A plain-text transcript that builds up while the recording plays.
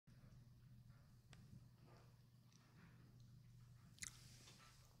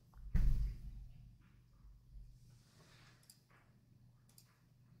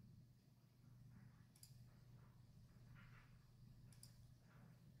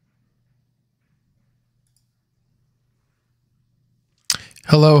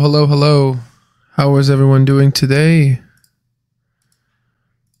Hello, hello, hello. How is everyone doing today?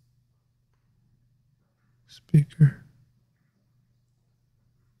 Speaker.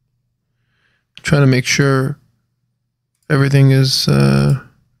 Trying to make sure everything is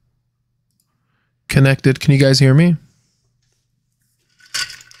connected. Can you guys hear me?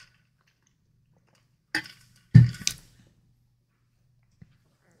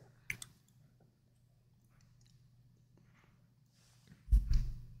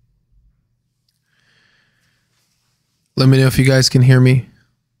 Let me know if you guys can hear me.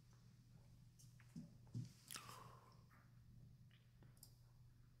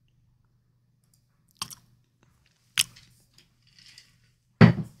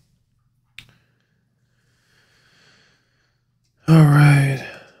 All right.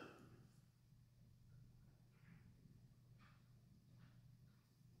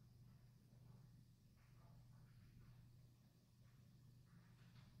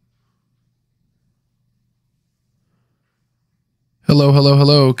 Hello, hello,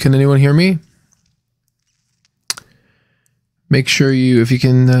 hello. Can anyone hear me? Make sure you, if you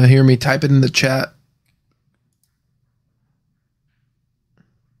can hear me, type it in the chat.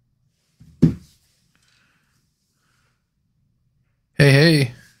 Hey,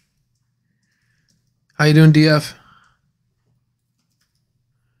 hey. How you doing, DF?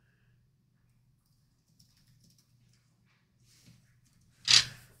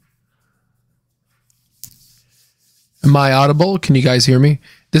 Am I audible? Can you guys hear me?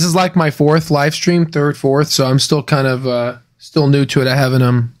 This is like my fourth live stream, fourth, so I'm still kind of still new to it. I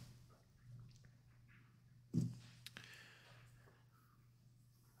haven't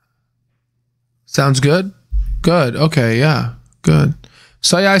Sounds good? Good. Okay, yeah. Good.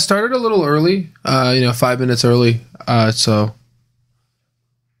 So yeah, I started a little early, 5 minutes early. So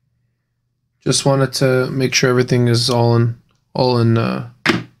just wanted to make sure everything is all in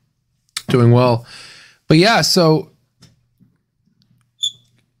doing well. But yeah, so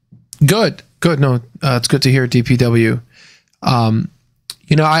good. No, it's good to hear, DPW.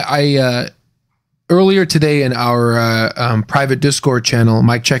 I earlier today in our private Discord channel,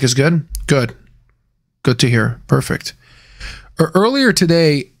 mic check is good? Good to hear. Perfect. Earlier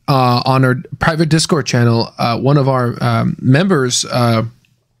today on our private Discord channel, one of our members,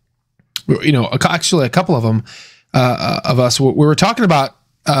 actually a couple of them, of us, we were talking about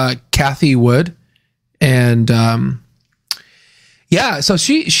Cathie Wood, and yeah, so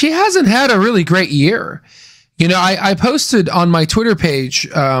she hasn't had a really great year. I posted on my Twitter page,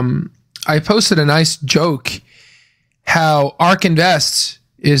 I posted a nice joke how ARK Invest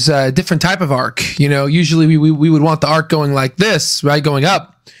is a different type of ARK. Usually we would want the ARK going like this, right? Going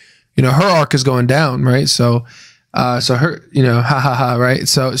up. Her ARK is going down, right? So her, ha ha ha, right?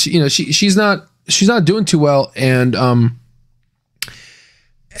 So she's not doing too well, and I'm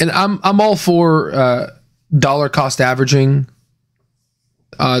all for dollar cost averaging.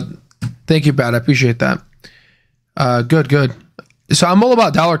 Thank you, Pat. I appreciate that. Good. So I'm all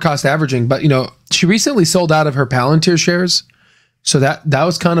about dollar cost averaging, but she recently sold out of her Palantir shares. So that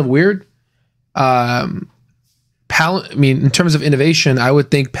was kind of weird. In terms of innovation, I would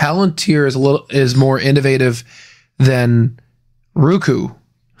think Palantir is more innovative than Roku.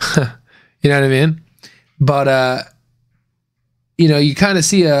 You know what I mean? But you kind of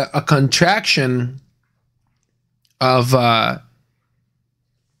see a contraction of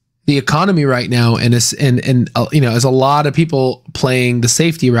the economy right now, and there's a lot of people playing the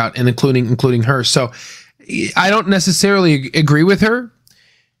safety route, and including her. So I don't necessarily agree with her,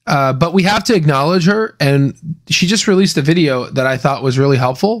 but we have to acknowledge her. And she just released a video that I thought was really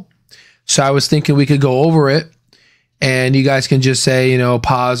helpful. So I was thinking we could go over it, and you guys can just say,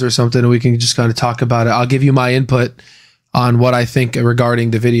 pause or something, and we can just kind of talk about it. I'll give you my input on what I think regarding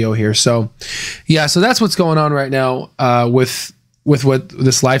the video here. So yeah, so that's what's going on right now with what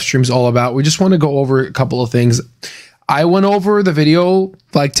this live stream is all about. We just want to go over a couple of things. I went over the video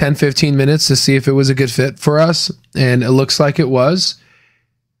like 10-15 minutes to see if it was a good fit for us, and it looks like it was.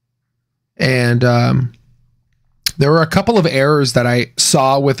 And there were a couple of errors that I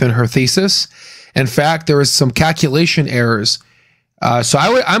saw within her thesis. In fact, there was some calculation errors. So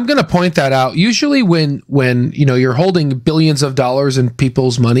I'm going to point that out. Usually when you're holding billions of dollars in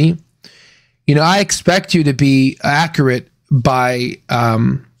people's money, I expect you to be accurate by a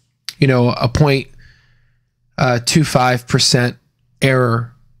 0.25%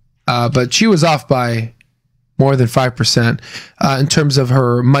 error, but she was off by more than 5% in terms of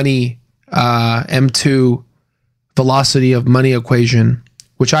her money M2 velocity of money equation,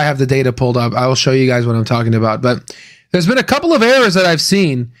 which I have the data pulled up. I will show you guys what I'm talking about. But there's been a couple of errors that I've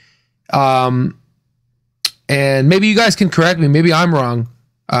seen, and maybe you guys can correct me. Maybe I'm wrong.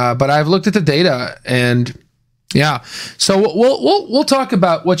 But I've looked at the data, and yeah. So we'll talk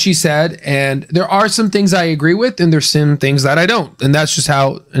about what she said, and there are some things I agree with, and there's some things that I don't, and that's just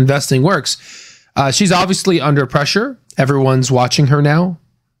how investing works. She's obviously under pressure. Everyone's watching her now.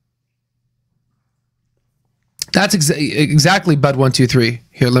 That's exactly Bud123.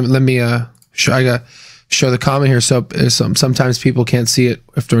 Here, let me show. I got show the comment here. So sometimes people can't see it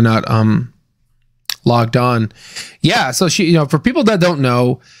if they're not logged on. Yeah. So she, for people that don't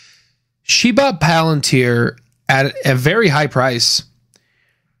know, she bought Palantir at a very high price,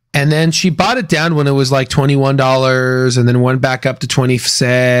 and then she bought it down when it was like $21, and then went back up to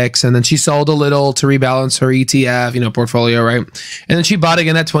 26, and then she sold a little to rebalance her ETF, portfolio, right? And then she bought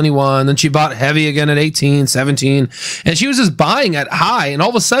again at 21, then she bought heavy again at 18, 17, and she was just buying at high, and all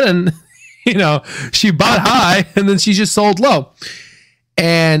of a sudden, she bought high, and then she just sold low.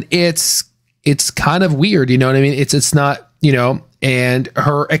 And it's kind of weird, you know what I mean? It's not, and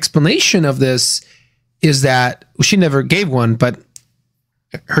her explanation of this is that she never gave one, but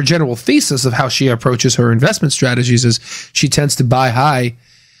her general thesis of how she approaches her investment strategies is she tends to buy high.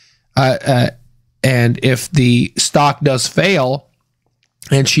 And if the stock does fail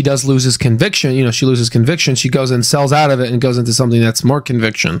and she does loses conviction, she loses conviction, she goes and sells out of it and goes into something that's more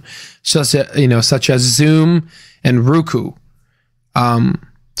conviction, such as Zoom and Roku.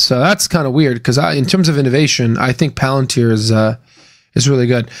 So that's kind of weird, because in terms of innovation, I think Palantir is really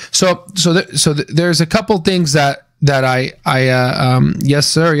good. So there's a couple things that I yes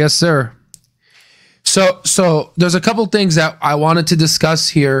sir. So there's a couple things that I wanted to discuss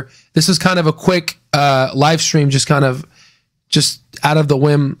here. This is kind of a quick live stream, just out of the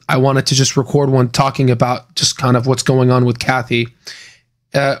whim. I wanted to just record one talking about just kind of what's going on with Cathie.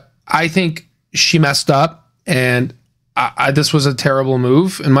 I think she messed up, and this was a terrible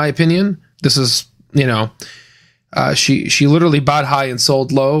move in my opinion. This is, she literally bought high and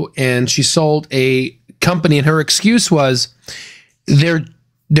sold low, and she sold a company, and her excuse was they're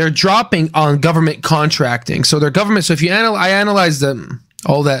dropping on government contracting. So their government. So if I analyzed them,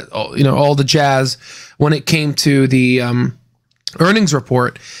 all the jazz when it came to the earnings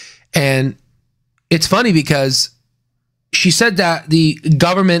report, and it's funny because she said that the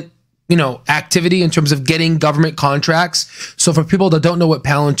government, activity in terms of getting government contracts. So for people that don't know what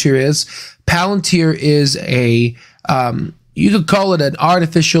Palantir is a you could call it an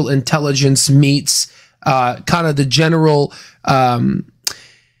artificial intelligence meets kind of the general, I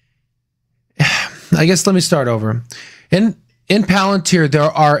guess let me start over. In Palantir, there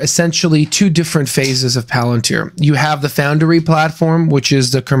are essentially two different phases of Palantir. You have the Foundry platform, which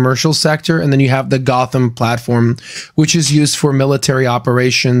is the commercial sector, and then you have the Gotham platform, which is used for military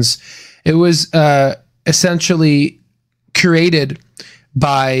operations. It was essentially created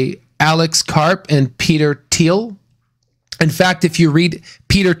by Alex Karp and Peter Thiel. In fact, if you read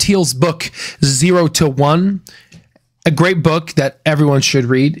Peter Thiel's book, 0 to 1, a great book that everyone should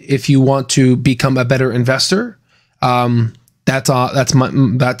read if you want to become a better investor. That's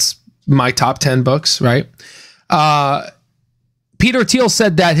my top 10 books, right? Peter Thiel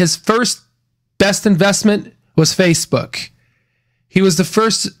said that his first best investment was Facebook. He was the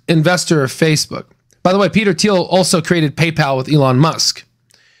first investor of Facebook. By the way, Peter Thiel also created PayPal with Elon Musk.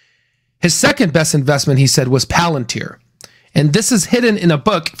 His second best investment, he said, was Palantir. And this is hidden in a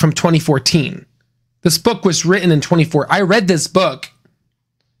book from 2014. This book was written in 2014. I read this book.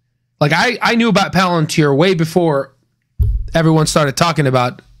 Like I knew about Palantir way before everyone started talking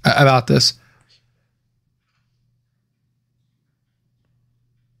about this.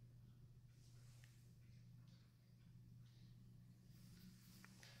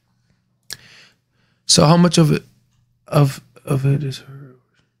 So how much of it is her?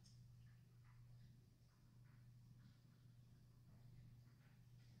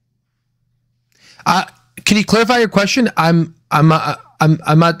 Can you clarify your question? I'm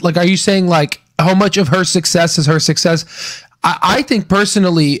not like, are you saying like how much of her success is her success? I think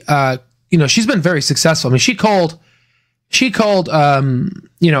personally, she's been very successful. I mean, she called,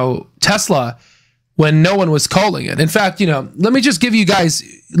 Tesla when no one was calling it. In fact, let me give you guys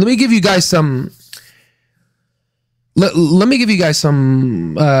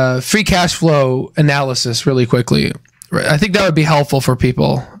some free cash flow analysis really quickly. I think that would be helpful for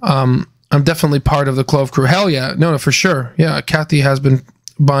people. I'm definitely part of the CLOV crew. Hell yeah. No, for sure. Yeah. Cathie has been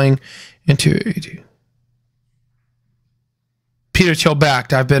buying into Peter Thiel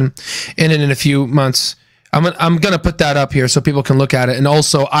backed. I've been in it in a few months. I'm going to put that up here so people can look at it. And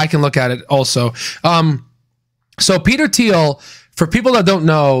also I can look at it also. So Peter Thiel, for people that don't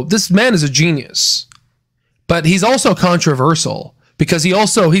know, this man is a genius, but he's also controversial because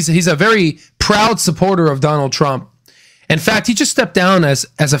he's a very proud supporter of Donald Trump. In fact, he just stepped down as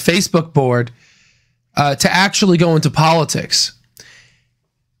a Facebook board to actually go into politics.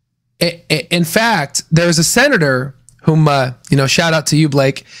 In fact, there's a senator whom shout out to you,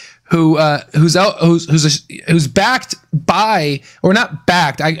 Blake, who's backed by, or not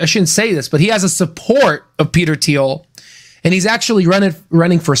backed, I shouldn't say this, but he has a support of Peter Thiel, and he's actually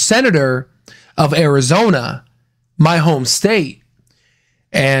running for senator of Arizona, my home state.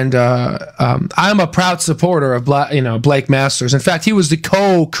 And I'm a proud supporter of Blake Masters. In fact, he was the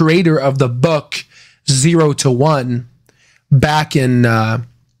co-creator of the book 0 to 1 back in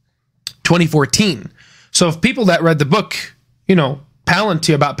 2014. So if people that read the book,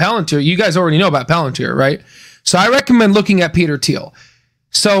 Palantir, you guys already know about Palantir, right? So I recommend looking at Peter Thiel.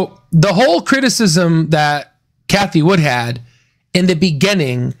 So the whole criticism that Cathie Wood had in the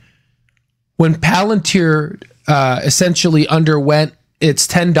beginning, when Palantir essentially underwent its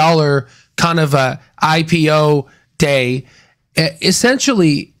 $10 kind of a IPO day,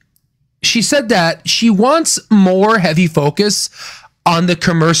 essentially she said that she wants more heavy focus on the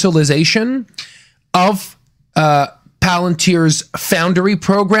commercialization of Palantir's Foundry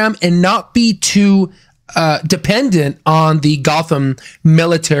program and not be too dependent on the Gotham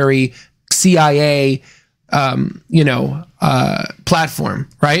military CIA, platform,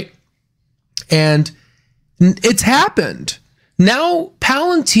 right? And it's happened. Now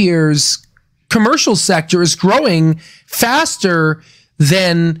Palantir's commercial sector is growing faster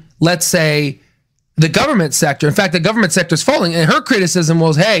than, let's say, the government sector. In fact, the government sector is falling. And her criticism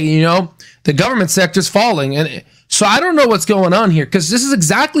was, hey, the government sector is falling. And so I don't know what's going on here, because this is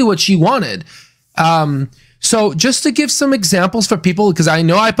exactly what she wanted. So just to give some examples for people, because I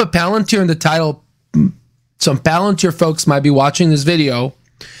know I put Palantir in the title. Some Palantir folks might be watching this video.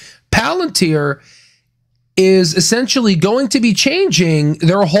 Palantir is essentially going to be changing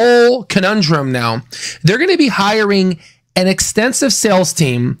their whole conundrum now. They're going to be hiring an extensive sales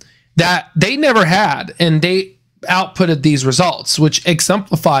team that they never had, and they outputted these results, which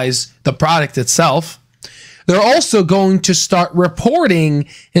exemplifies the product itself. They're also going to start reporting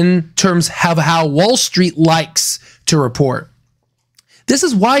in terms of how Wall Street likes to report. This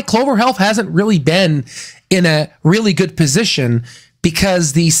is why Clover Health hasn't really been in a really good position,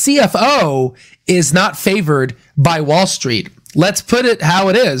 because the CFO is not favored by Wall Street. Let's put it how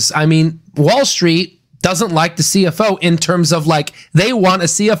it is. I mean, Wall Street doesn't like the CFO in terms of, like, they want a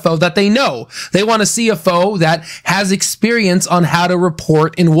CFO that they know. They want a CFO that has experience on how to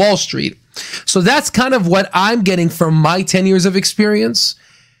report in Wall Street. So that's kind of what I'm getting from my 10 years of experience.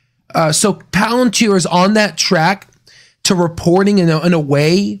 So Palantir is on that track to reporting in a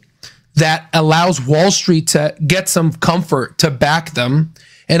way that allows Wall Street to get some comfort to back them.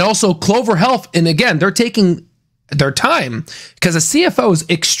 And also Clover Health, and again, they're taking their time, because a CFO is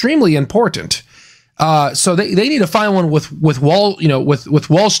extremely important. So they need to find one with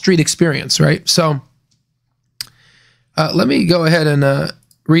Wall Street experience, right? So let me go ahead and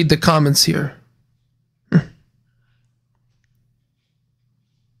read the comments here.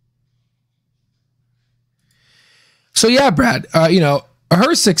 So yeah, Brad,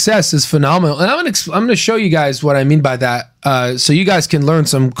 her success is phenomenal, and I'm gonna show you guys what I mean by that, so you guys can learn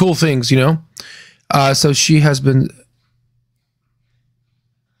some cool things. So she has been.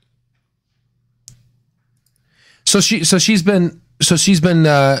 So she's been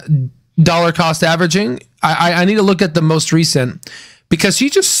dollar cost averaging. I need to look at the most recent, because she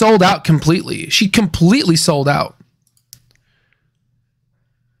just sold out completely. She completely sold out.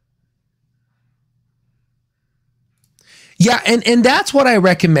 Yeah, and that's what I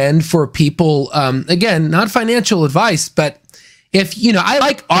recommend for people. Again, not financial advice, but if I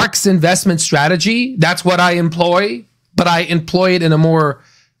like ARK's investment strategy, that's what I employ, but I employ it in a more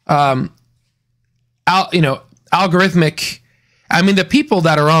algorithmic. I mean, the people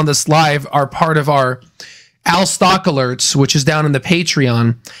that are on this live are part of our Al Stock Alerts, which is down in the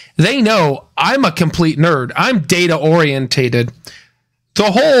Patreon. They know I'm a complete nerd. I'm data orientated.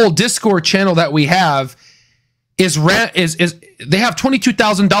 The whole Discord channel that we have is they have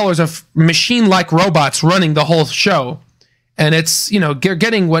 $22,000 of machine-like robots running the whole show, and it's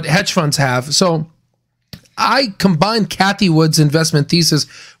getting what hedge funds have. So I combine Cathie Wood's investment thesis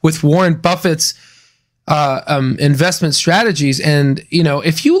with Warren Buffett's investment strategies, and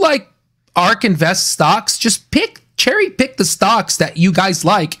if you like ARK Invest stocks, just cherry pick the stocks that you guys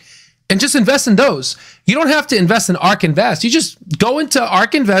like and just invest in those. You don't have to invest in ARK Invest. You just go into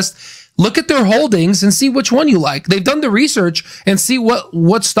ARK Invest, look at their holdings, and see which one you like. They've done the research and see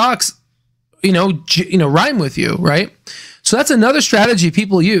what stocks rhyme with you, right? So that's another strategy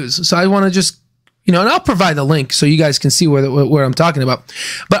people use. So I want to just and I'll provide the link so you guys can see where I'm talking about.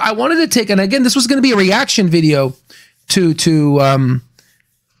 But I wanted to take, and again, this was going to be a reaction video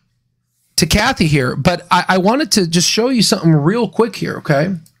Cathie here, but I wanted to just show you something real quick here.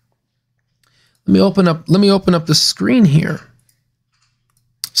 Okay, let me open up the screen here.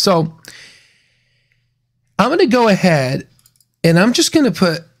 So I'm going to go ahead and I'm just going to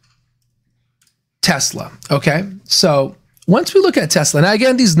put Tesla. Okay, so once we look at Tesla, now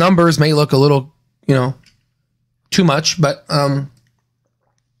again, these numbers may look a little, too much, but let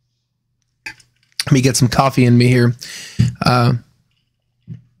me get some coffee in me here.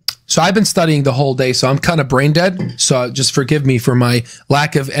 So I've been studying the whole day, so I'm kind of brain dead. So just forgive me for my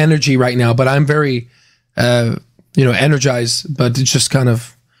lack of energy right now, but I'm very, energized. But it's just kind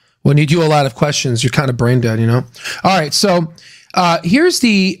of, when you do a lot of questions, you're kind of brain dead, All right, so here's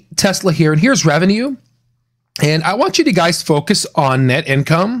the Tesla here, and here's revenue. And I want you to guys focus on net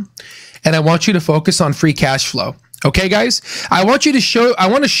income, and I want you to focus on free cash flow. Okay, guys? I want to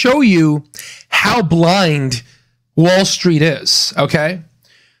show you how blind Wall Street is, okay?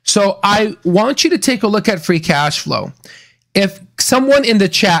 So I want you to take a look at free cash flow. If someone in the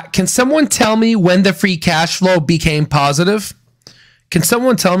chat, can someone tell me when the free cash flow became positive? Can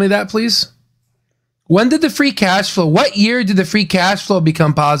someone tell me that, please? When did the free cash flow, what year did the free cash flow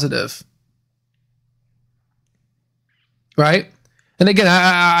become positive? Right? And again,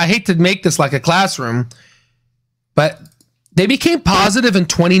 I hate to make this like a classroom, but they became positive in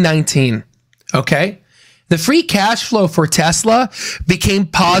 2019, okay? The free cash flow for Tesla became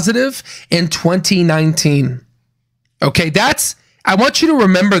positive in 2019. Okay, I want you to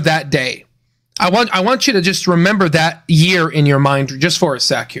remember that day. I want you to just remember that year in your mind just for a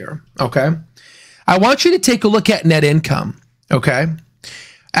sec here, okay? I want you to take a look at net income, okay?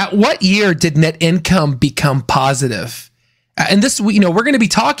 At what year did net income become positive? And this, we're going to be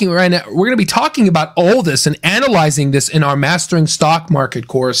talking right now. We're going to be talking about all this and analyzing this in our Mastering Stock Market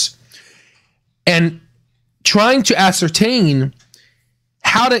course, and trying to ascertain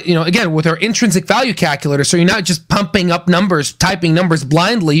how to, again, with our intrinsic value calculator. So you're not just pumping up numbers, typing numbers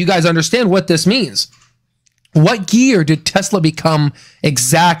blindly. You guys understand what this means. What year did Tesla become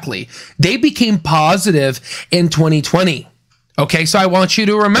exactly? They became positive in 2020. Okay, so I want you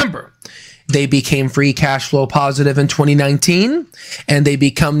to remember. They became free cash flow positive in 2019, and they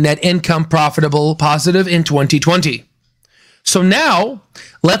become net income profitable positive in 2020. So now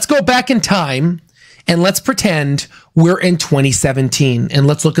let's go back in time and let's pretend we're in 2017, and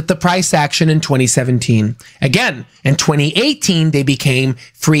let's look at the price action in 2017. Again, in 2018, they became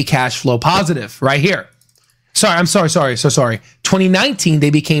free cash flow positive right here. Sorry. 2019,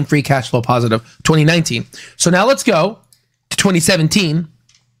 they became free cash flow positive, 2019. So now let's go to 2017.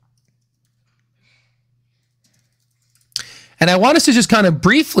 And I want us to just kind of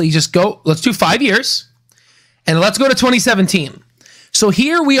briefly just go, let's do 5 years, and let's go to 2017. So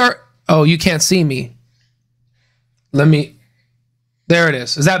here we are. Oh, you can't see me. There it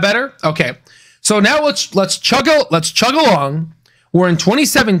is. Is that better? Okay. So now let's chug along. We're in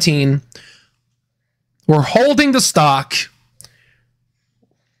 2017. We're holding the stock.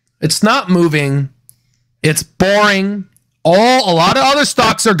 It's not moving. It's boring. A lot of other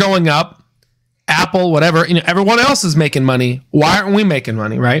stocks are going up. Apple, whatever, everyone else is making money. Why aren't we making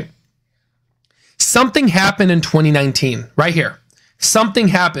money, right? Something happened in 2019, right here. Something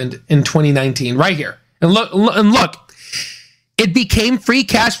happened in 2019, right here. And look, it became free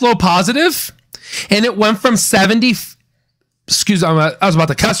cash flow positive, and it went from I was about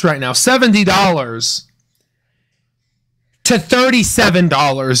to cuss right now, $70 to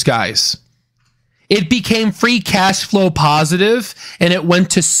 $37, guys. It became free cash flow positive, and it went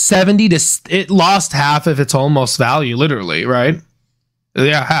to 70 to, it lost half of its almost value, literally, right?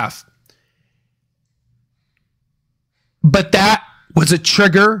 Yeah, half. But that was a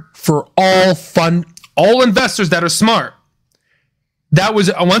trigger for all investors that are smart. That was,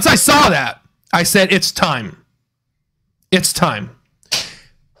 once I saw that, I said, it's time. It's time.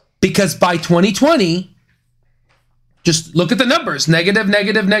 Because by 2020, just look at the numbers. Negative,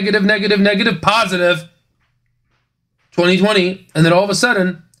 positive. 2020. And then all of a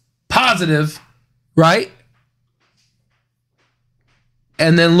sudden, positive, right?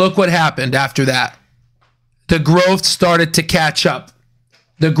 And then look what happened after that. The growth started to catch up.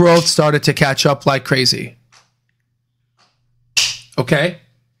 The growth started to catch up like crazy. Okay?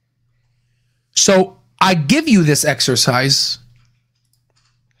 So I give you this exercise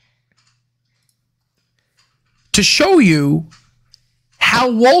to show you how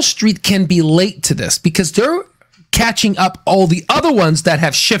Wall Street can be late to this, because they're catching up all the other ones that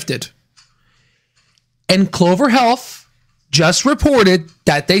have shifted. And Clover Health just reported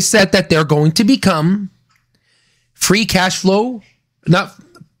that they said that they're going to become free cash flow, not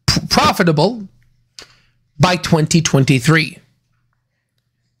profitable, by 2023.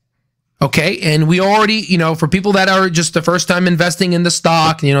 Okay, and we already, you know, for people that are just the first time investing in the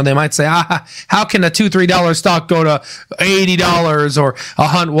stock, you know, they might say, how can a $2-3 stock go to $80 or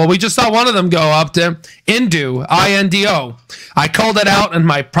 $100? Well, we just saw one of them go up to Indo, I-N-D-O. I called it out in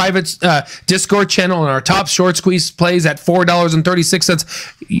my private Discord channel, and our top short squeeze plays at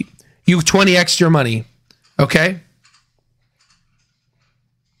 $4.36. You 20x your money, okay?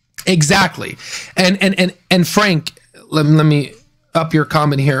 Exactly. And Frank, let me up your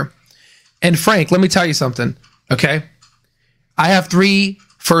comment here. And Frank, let me tell you something, okay? I have 3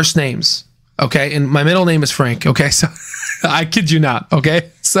 first names, okay? And my middle name is Frank, okay? So I kid you not, okay?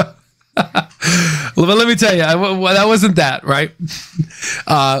 So let me tell you, that wasn't that, right?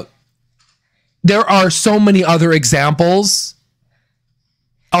 There are so many other examples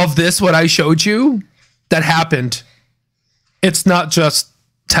of this, what I showed you, that happened. It's not just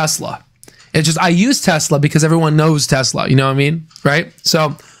Tesla. It's just, I use Tesla because everyone knows Tesla, you know what I mean? Right?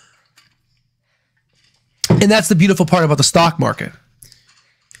 So, and that's the beautiful part about the stock market.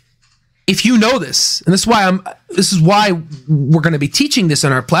 If you know this, and this is why we're going to be teaching this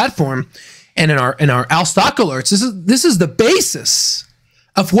on our platform and in our Al Stock Alerts. This is the basis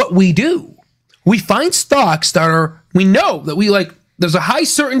of what we do. We find stocks that we know that we like, there's a high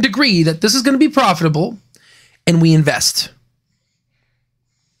certain degree that this is going to be profitable, and we invest.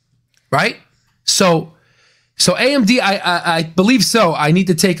 Right? So AMD, I believe so. I need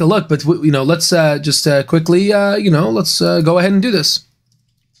to take a look, but you know, let's just quickly, you know, let's go ahead and do this.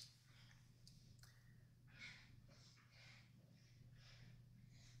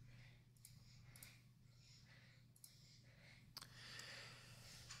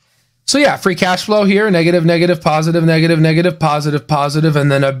 So yeah, free cash flow here, negative, negative, positive, negative, negative, positive, positive, and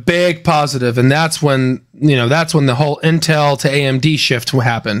then a big positive, and that's when, you know, that's when the whole Intel to AMD shift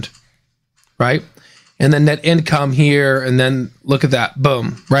happened, right? And then net income here, and then look at that,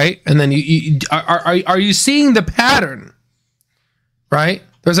 boom, right? And then are you seeing the pattern, right?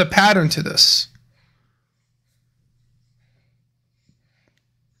 There's a pattern to this.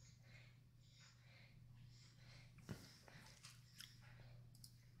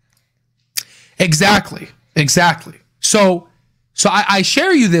 Exactly. So I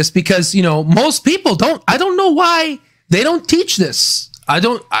share you this because, you know, most people I don't know why they don't teach this.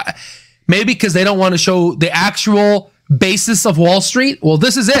 Maybe because they don't want to show the actual basis of Wall Street. Well,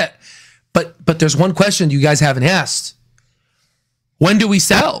 this is it. But there's one question you guys haven't asked. When do we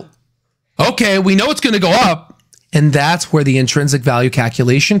sell? Okay, we know it's going to go up. And that's where the intrinsic value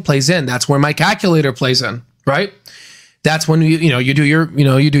calculation plays in. That's where my calculator plays in, right? That's when you do your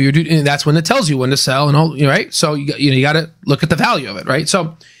that's when it tells you when to sell and all, right? So you got to look at the value of it, right?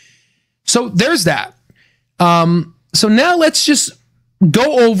 So there's that. So now let's just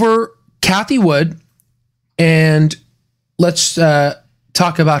go over Cathie Wood and let's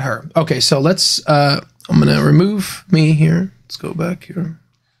talk about her. Okay, so let's I'm going to remove me here. Let's go back here.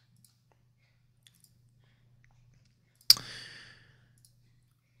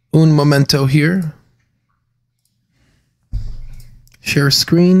 Un momento here. Share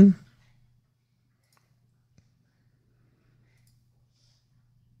screen.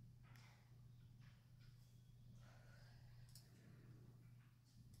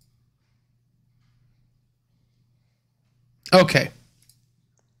 Okay.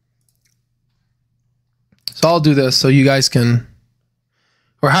 So I'll do this so you guys can,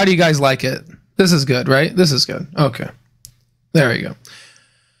 or how do you guys like it? This is good, right? This is good. Okay. There you go.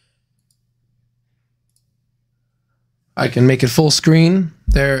 I can make it full screen.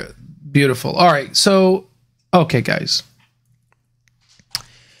 There, beautiful. All right, so, okay, guys.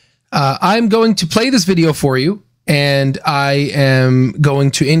 I'm going to play this video for you, and I am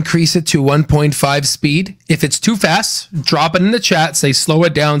going to increase it to 1.5 speed. If it's too fast, drop it in the chat. Say slow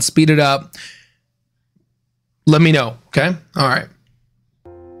it down, speed it up. Let me know, okay? All right.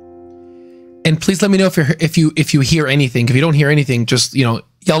 And please let me know if you hear anything. If you don't hear anything, just, you know,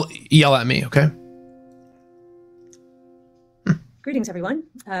 yell at me, okay? Greetings, everyone.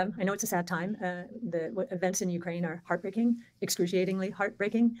 I know it's a sad time. The events in Ukraine are heartbreaking, excruciatingly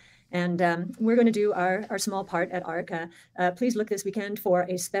heartbreaking. And we're going to do our small part at ARC. Please look this weekend for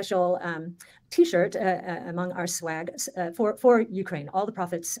a special T-shirt among our swag for Ukraine. All the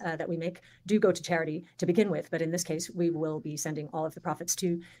profits that we make do go to charity to begin with. But in this case, we will be sending all of the profits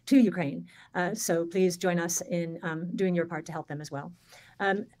to Ukraine. So please join us in doing your part to help them as well.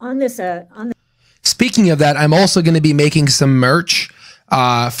 Speaking of that, I'm also going to be making some merch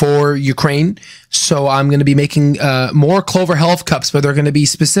for Ukraine. So I'm going to be making more Clover Health cups, but they're going to be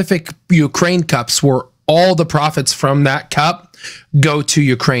specific Ukraine cups where all the profits from that cup go to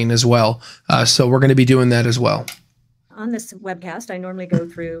Ukraine as well. So we're going to be doing that as well. On this webcast, I normally go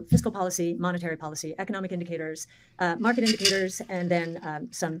through fiscal policy, monetary policy, economic indicators, market indicators, and then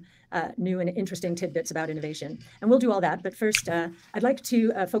some new and interesting tidbits about innovation. And we'll do all that. But first, I'd like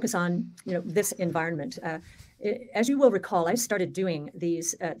to focus on this environment. As you will recall, I started doing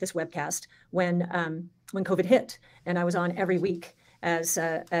this webcast when COVID hit, and I was on every week as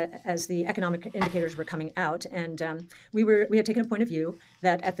the economic indicators were coming out, and we had taken a point of view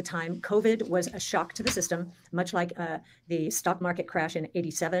that at the time COVID was a shock to the system, much like the stock market crash in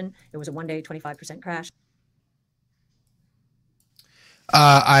 '87. It was a one-day 25% crash.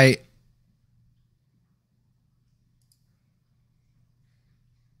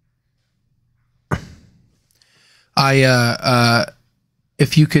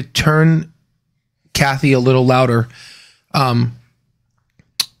 If you could turn Cathie a little louder.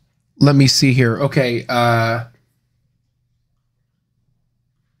 Let me see here. Okay.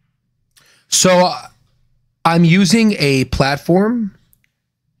 So I'm using a platform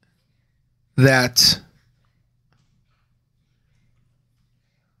that,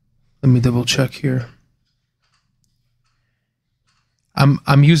 let me double check here.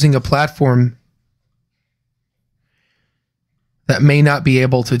 I'm using a platform that may not be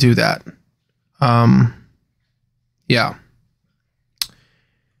able to do that. Yeah.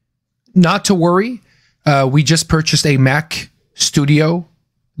 Not to worry. We just purchased a Mac Studio,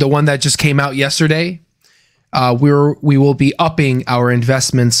 the one that just came out yesterday. We will be upping our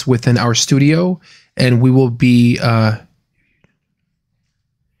investments within our studio, and we will be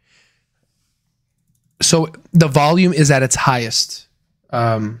so the volume is at its highest.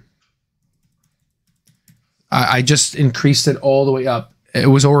 I just increased it all the way up. It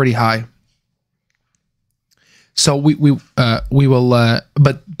was already high. So we will,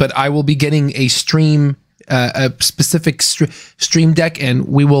 but I will be getting a stream, a specific stream deck, and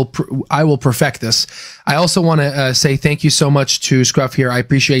I will perfect this. I also want to say thank you so much to Scruff here. I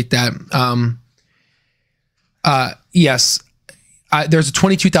appreciate that. Yes, there's a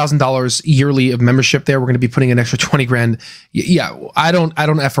 $22,000 yearly of membership there. We're going to be putting an extra 20 grand. Yeah, I don't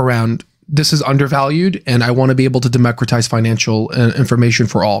F around. This is undervalued, and I want to be able to democratize financial information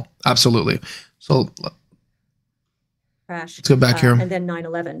for all. Absolutely. So crash. Let's go back here. And then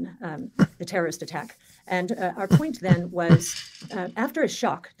 9/11, the terrorist attack. And our point then was, after a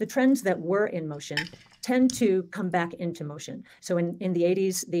shock, the trends that were in motion tend to come back into motion. So in the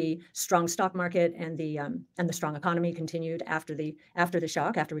 80s, the strong stock market and the strong economy continued after the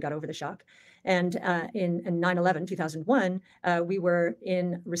shock, after we got over the shock. And in 9/11, 2001, we were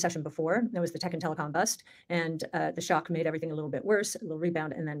in recession before. That was the tech and telecom bust. And the shock made everything a little bit worse, a little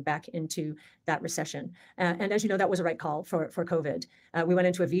rebound, and then back into that recession. And as you know, that was a right call for COVID. We went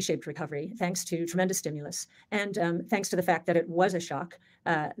into a V-shaped recovery thanks to tremendous stimulus and thanks to the fact that it was a shock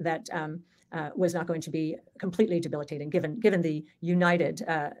that was not going to be completely debilitating given the united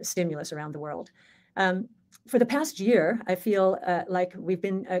stimulus around the world. For the past year, I feel like we've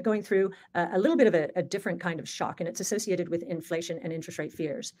been going through a little bit of a different kind of shock, and it's associated with inflation and interest rate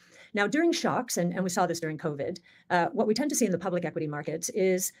fears. Now, during shocks, and we saw this during COVID, what we tend to see in the public equity markets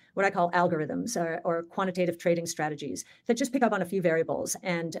is what I call algorithms or quantitative trading strategies that just pick up on a few variables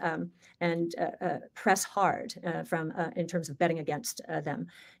and press hard in terms of betting against them,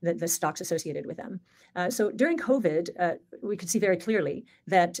 the stocks associated with them. So during COVID, we could see very clearly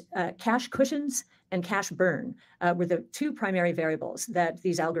that cash cushions and cash burn were the two primary variables that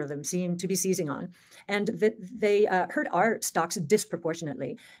these algorithms seem to be seizing on. And they hurt our stocks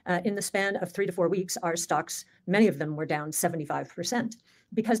disproportionately. In the span of 3 to 4 weeks, our stocks, many of them were down 75%.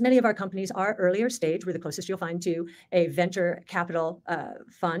 Because many of our companies are earlier stage. We're the closest you'll find to a venture capital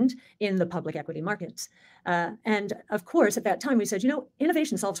fund in the public equity markets. And of course, at that time, we said,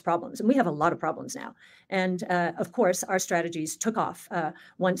 innovation solves problems, and we have a lot of problems now. And of course, our strategies took off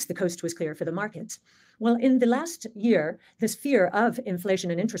once the coast was clear for the markets. Well, in the last year, this fear of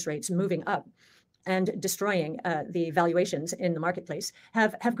inflation and interest rates moving up and destroying the valuations in the marketplace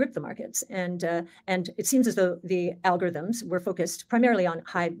have gripped the markets. And it seems as though the algorithms were focused primarily on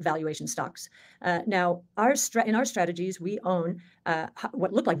high valuation stocks. Now, in our strategies, we own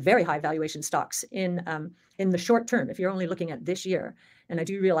what look like very high valuation stocks in the short term, if you're only looking at this year. And I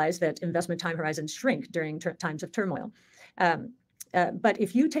do realize that investment time horizons shrink during times of turmoil. But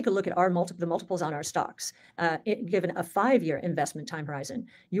if you take a look at the multiples on our stocks, given a 5-year investment time horizon,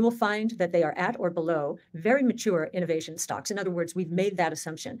 you will find that they are at or below very mature innovation stocks. In other words, we've made that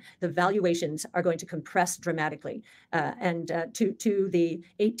assumption. The valuations are going to compress dramatically and to the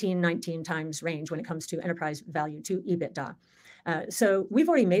 18, 19 times range when it comes to enterprise value to EBITDA. So we've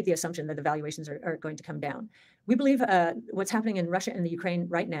already made the assumption that the valuations are going to come down. We believe what's happening in Russia and the Ukraine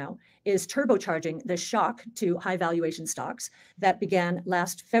right now is turbocharging the shock to high valuation stocks that began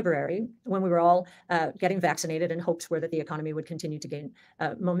last February when we were all getting vaccinated and hopes were that the economy would continue to gain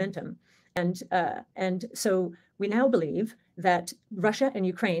momentum. And so we now believe that Russia and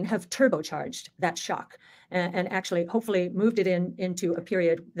Ukraine have turbocharged that shock and actually hopefully moved it into a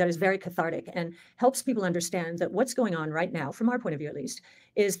period that is very cathartic and helps people understand that what's going on right now, from our point of view at least,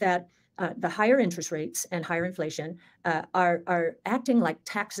 is that the higher interest rates and higher inflation are acting like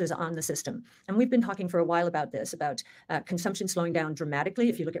taxes on the system. And we've been talking for a while about this, about consumption slowing down dramatically.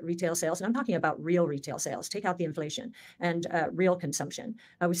 If you look at retail sales, and I'm talking about real retail sales, take out the inflation, and real consumption.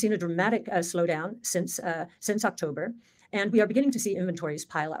 We've seen a dramatic slowdown since October. And we are beginning to see inventories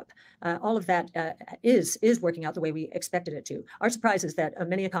pile up. All of that is working out the way we expected it to. Our surprise is that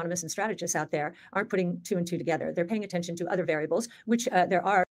many economists and strategists out there aren't putting two and two together. They're paying attention to other variables, which there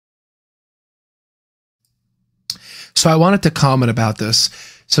are. So I wanted to comment about this.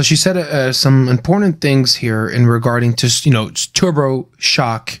 So she said some important things here in regarding to, turbo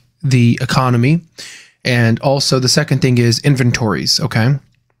shock the economy. And also the second thing is inventories. Okay.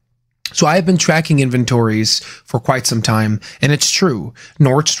 So I have been tracking inventories for quite some time, and it's true.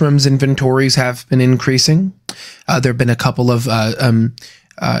 Nordstrom's inventories have been increasing. There have been a couple of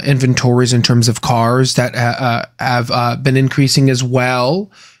inventories in terms of cars that have been increasing as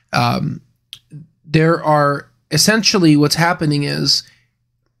well. There are essentially what's happening is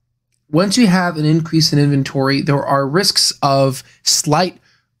once you have an increase in inventory, there are risks of slight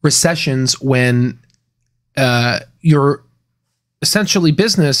recessions when your essentially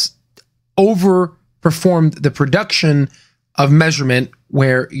business overperformed the production of measurement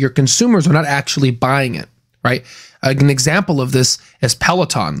where your consumers are not actually buying it, right? An example of this is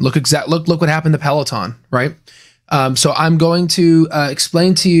Peloton. Look what happened to Peloton, right? So I'm going to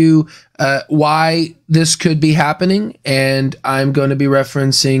explain to you why this could be happening, and I'm going to be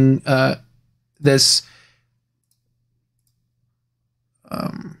referencing this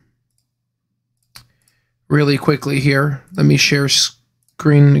really quickly here. Let me share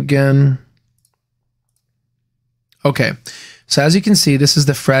screen again. Okay, so as you can see, this is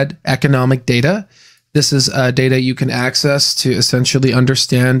the Fred economic data. This is data you can access to essentially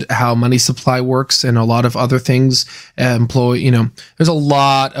understand how money supply works and a lot of other things. There's a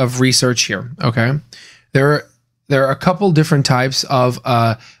lot of research here. Okay, there are a couple different types of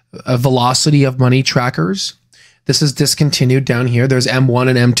a velocity of money trackers. This is discontinued down here. There's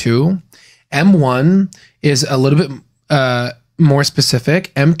M1 and M2. M1 is a little bit more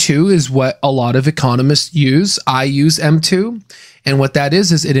specific. M2 is what a lot of economists use. I use M2. And what that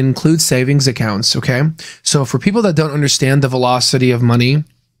is it includes savings accounts, okay? So for people that don't understand the velocity of money,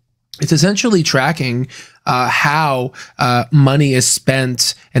 it's essentially tracking how money is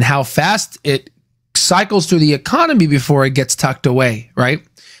spent and how fast it cycles through the economy before it gets tucked away, right?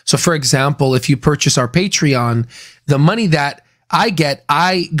 So for example, if you purchase our Patreon, the money that I get,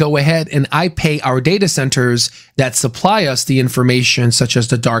 I go ahead and I pay our data centers that supply us the information such as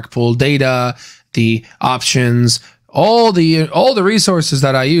the dark pool data, the options, all the resources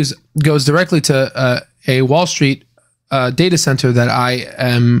that I use goes directly to a Wall Street data center that I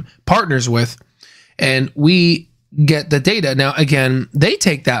am partners with, and we get the data. Now, again, they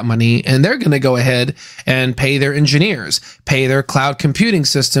take that money and they're going to go ahead and pay their engineers, pay their cloud computing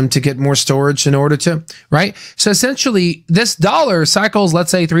system to get more storage in order to, right? So essentially this dollar cycles,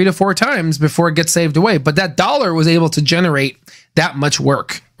 let's say 3 to 4 times before it gets saved away, but that dollar was able to generate that much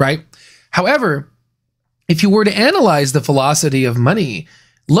work, right? However, if you were to analyze the velocity of money,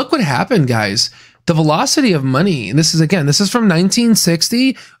 look what happened, guys. The velocity of money, this is from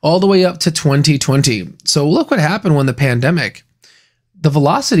 1960 all the way up to 2020. So look what happened when the pandemic, the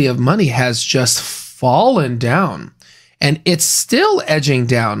velocity of money has just fallen down and it's still edging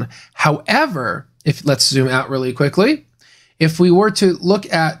down. However, let's zoom out really quickly. If we were to look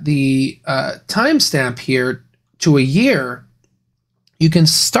at the timestamp here to a year, you can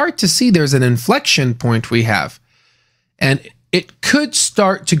start to see there's an inflection point we have, and it could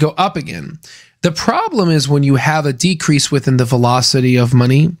start to go up again. The problem is when you have a decrease within the velocity of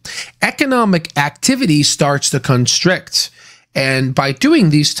money, economic activity starts to constrict. And by doing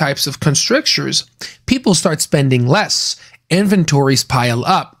these types of constrictures, people start spending less, inventories pile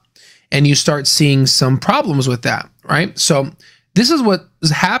up, and you start seeing some problems with that, right? So this is what is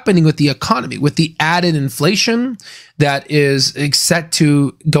happening with the economy, with the added inflation that is set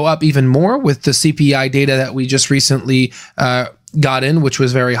to go up even more with the CPI data that we just recently got in, which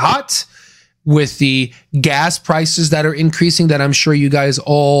was very hot. with the gas prices that are increasing that I'm sure you guys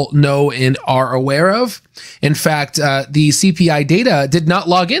all know and are aware of. In fact, the CPI data did not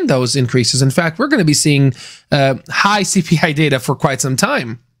log in those increases. In fact, we're going to be seeing high CPI data for quite some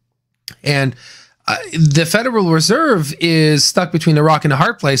time. And the Federal Reserve is stuck between a rock and a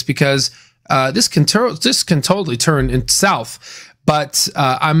hard place because this can totally turn south. But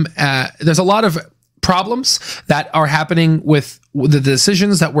there's a lot of problems that are happening with the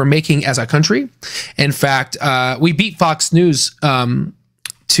decisions that we're making as a country. In fact, we beat Fox News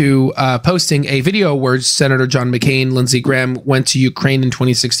to posting a video where Senator John McCain, Lindsey Graham went to Ukraine in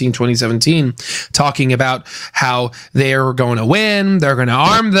 2016, 2017, talking about how they're going to win, they're going to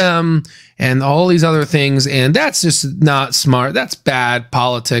arm them, and all these other things. And that's just not smart. That's bad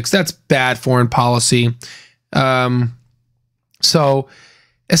politics. That's bad foreign policy. So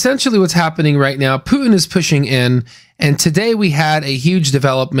essentially what's happening right now, Putin is pushing in, and today we had a huge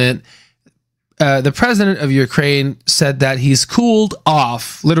development. The president of Ukraine said that he's cooled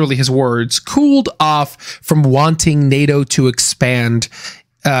off, literally his words, cooled off from wanting NATO to expand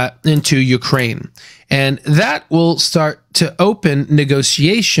into Ukraine. And that will start to open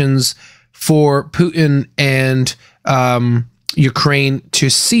negotiations for Putin and Ukraine to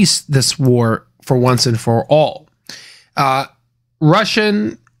cease this war for once and for all.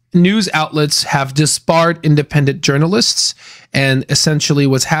 Russian news outlets have disbarred independent journalists, and essentially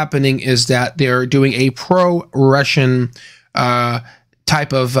what's happening is that they're doing a pro-Russian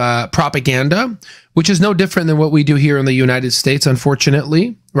type of propaganda, which is no different than what we do here in the United States,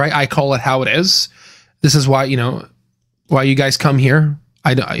 unfortunately, right? I call it how it is. This is why, why you guys come here.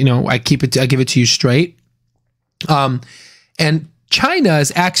 I give it to you straight. And China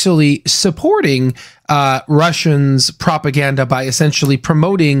is actually supporting Russians' propaganda by essentially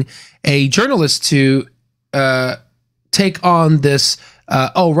promoting a journalist to take on this,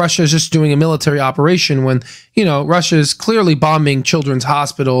 Russia is just doing a military operation when, Russia is clearly bombing children's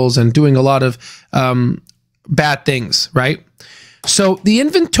hospitals and doing a lot of bad things, right? So the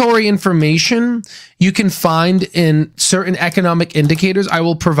inventory information you can find in certain economic indicators. I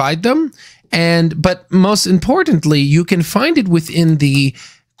will provide them. But most importantly, you can find it within the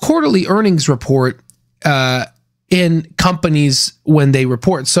quarterly earnings report in companies when they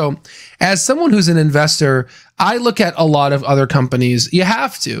report. So as someone who's an investor, I look at a lot of other companies. You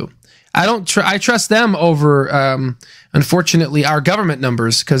have to. I trust them over, unfortunately, our government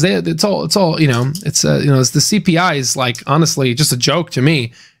numbers, because it's the CPI is like, honestly, just a joke to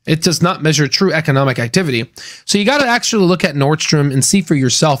me. It does not measure true economic activity. So you got to actually look at Nordstrom and see for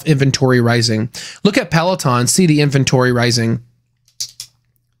yourself inventory rising. Look at Peloton, see the inventory rising.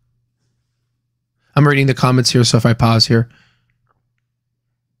 I'm reading the comments here, so if I pause here.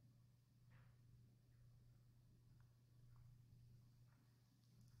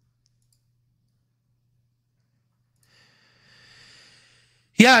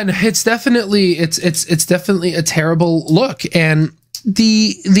 Yeah, and it's definitely a terrible look. And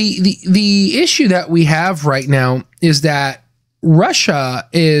the issue that we have right now is that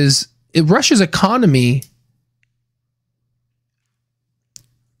Russia's economy,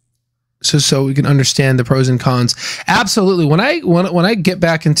 so we can understand the pros and cons. Absolutely. When I get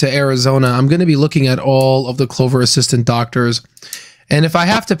back into Arizona, I'm going to be looking at all of the Clover assistant doctors, and if I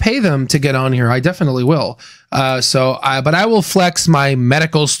have to pay them to get on here, I definitely will. But I will flex my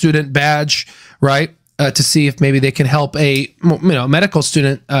medical student badge, right? To see if maybe they can help a medical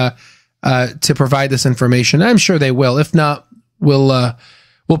student to provide this information. I'm sure they will. If not, we'll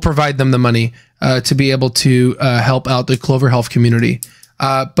provide them the money to be able to help out the Clover Health community.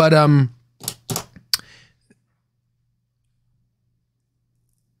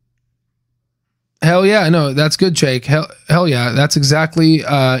 Hell yeah, no, that's good, Jake. Hell yeah, that's exactly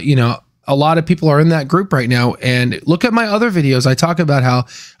a lot of people are in that group right now. And look at my other videos. I talk about how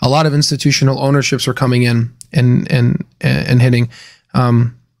a lot of institutional ownerships are coming in and hitting.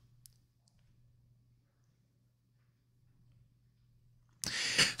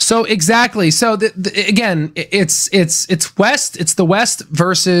 So exactly. So again, it's West. It's the West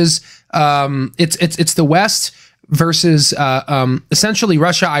versus it's the West versus essentially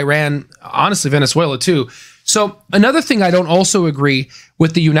Russia, Iran, honestly Venezuela too. So another thing I don't also agree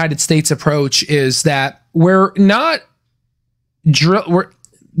with the United States approach is that we're not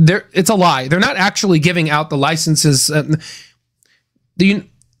it's a lie. They're not actually giving out the licenses.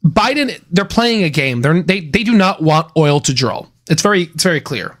 Biden, they're playing a game. They do not want oil to drill. It's very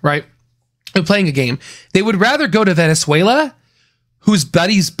clear, right? They're playing a game. They would rather go to Venezuela, who's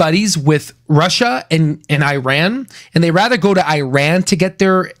buddies with Russia and Iran, and they rather go to Iran to get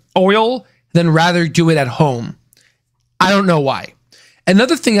their oil than rather do it at home. I don't know why.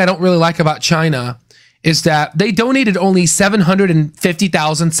 Another thing I don't really like about China is that they donated only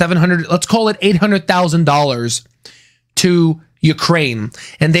 $750,000, let's call it $800,000 to Ukraine.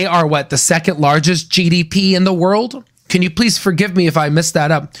 And they are what, the second largest GDP in the world? Can you please forgive me if I messed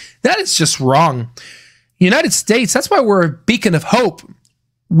that up? That is just wrong. United States, that's why we're a beacon of hope.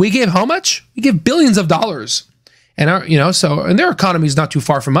 We give how much? We give billions of dollars. And our, and their economy is not too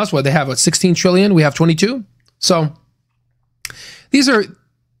far from us. What they have, 16 trillion, we have 22. So these are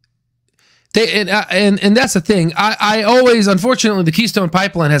and that's the thing. I always, unfortunately, the Keystone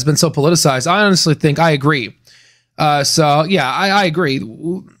Pipeline has been so politicized. I honestly think I agree. So yeah, I agree.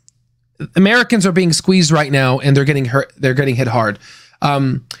 Americans are being squeezed right now, and they're getting hurt. They're getting hit hard.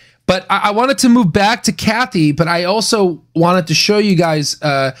 But I wanted to move back to Cathie, but I also wanted to show you guys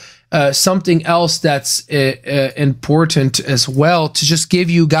something else that's important as well, to just give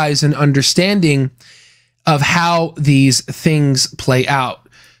you guys an understanding of how these things play out.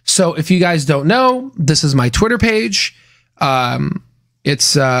 So if you guys don't know, this is my Twitter page.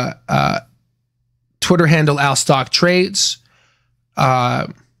 It's Twitter handle Stock Trades. Here,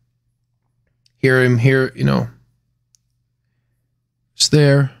 it's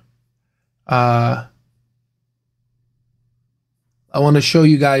there. I want to show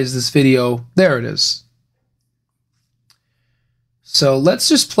you guys this video. There it is. So let's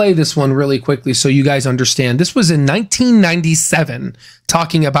just play this one really quickly so you guys understand. This was in 1997,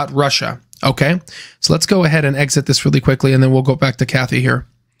 talking about Russia. Okay, so let's go ahead and exit this really quickly, and then we'll go back to Cathie here.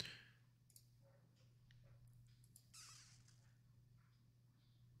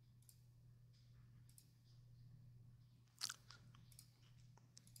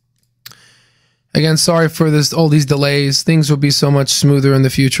 Again, sorry for all these delays. Things will be so much smoother in the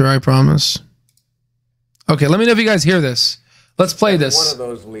future, I promise. Okay, let me know if you guys hear this. Let's play this. One of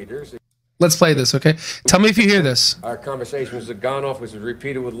those leaders. Let's play this, okay? Tell me if you hear this. Our conversation was gone off, was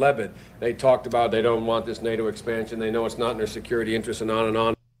repeated with Lebed. They talked about they don't want this NATO expansion. They know it's not in their security interests, and on and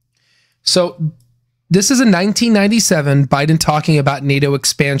on. So this is in 1997, Biden talking about NATO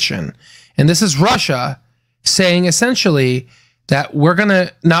expansion. And this is Russia saying essentially that we're going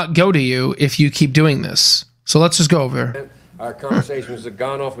to not go to you if you keep doing this. So let's just go over. Our conversation was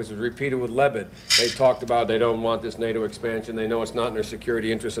gone off, was repeated with Lebed. They talked about they don't want this NATO expansion. They know it's not in their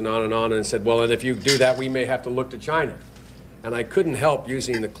security interests, and on, and said, well, and if you do that, we may have to look to China. And I couldn't help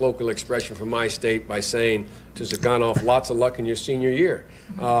using the colloquial expression from my state by saying to Zaganoff, lots of luck in your senior year.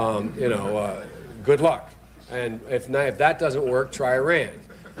 Good luck. And if that doesn't work, try Iran.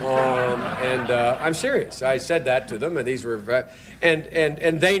 I'm serious. I said that to them, and these were,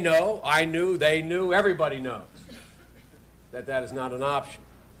 and they know, I knew, they knew, everybody knows that is not an option.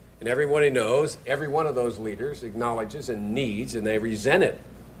 And everybody knows, every one of those leaders acknowledges and needs, and they resent it.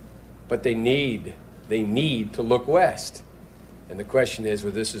 But they need to look west. And the question is,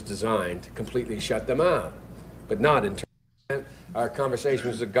 well, this is designed to completely shut them out, but not in terms. Our conversation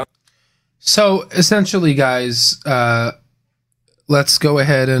was a. So essentially, guys, let's go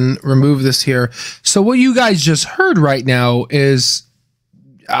ahead and remove this here. So what you guys just heard right now is,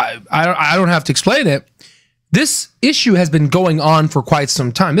 I don't have to explain it. This issue has been going on for quite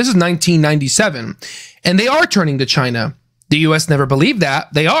some time. This is 1997, and they are turning to China. The U.S. never believed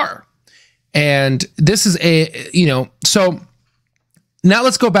that. They are. And this is so now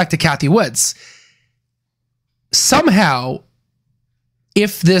let's go back to Cathie Woods. Somehow,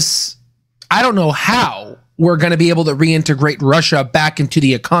 if this, I don't know how we're going to be able to reintegrate Russia back into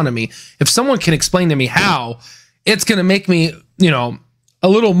the economy. If someone can explain to me how, it's going to make me, a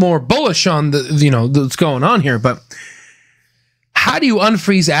little more bullish on what's going on here. But how do you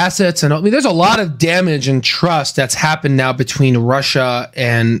unfreeze assets? And I mean, there's a lot of damage and trust that's happened now between Russia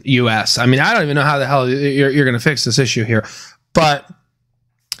and US. I mean, I don't even know how the hell you're going to fix this issue here. But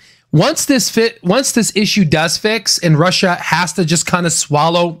once this issue does fix and Russia has to just kind of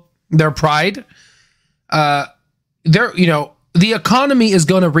swallow their pride, the economy is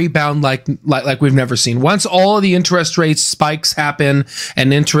going to rebound like we've never seen. Once all of the interest rates spikes happen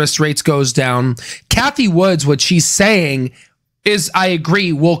and interest rates goes down, Cathie Woods, what she's saying is, I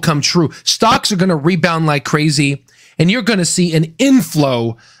agree, will come true. Stocks are going to rebound like crazy, and you're going to see an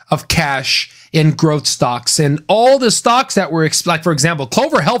inflow of cash in growth stocks. And all the stocks that were, like, for example,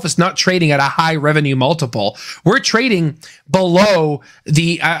 Clover Health is not trading at a high revenue multiple. We're trading below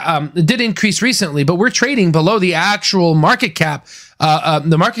the, it did increase recently, but we're trading below the actual market cap.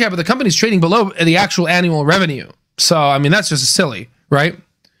 The market cap of the company is trading below the actual annual revenue. So, I mean, that's just silly, right?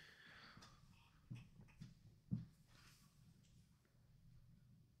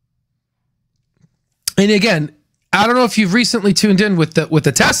 And again, I don't know if you've recently tuned in with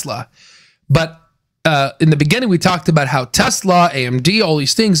the Tesla, but in the beginning, we talked about how Tesla, AMD, all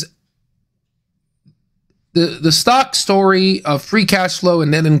these things, the stock story of free cash flow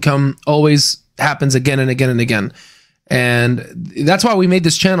and net income always happens again and again and again. And that's why we made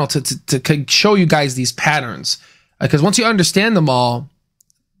this channel, to show you guys these patterns. Because once you understand them all,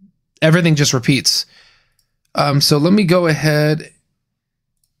 everything just repeats. So let me go ahead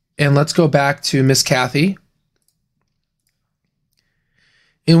and let's go back to Miss Cathie.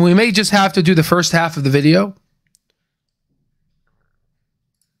 And we may just have to do the first half of the video.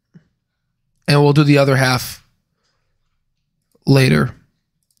 And we'll do the other half later.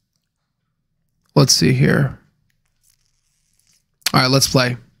 Let's see here. All right, let's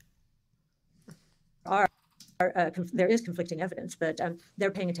play. There is conflicting evidence, but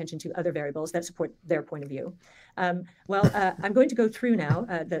they're paying attention to other variables that support their point of view. I'm going to go through now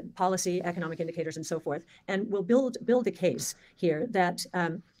the policy, economic indicators, and so forth, and we'll build a case here that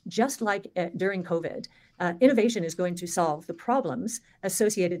just like during COVID, innovation is going to solve the problems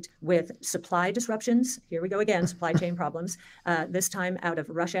associated with supply disruptions. Here we go again, supply chain problems, this time out of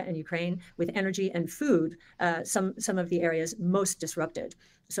Russia and Ukraine, with energy and food, some of the areas most disrupted.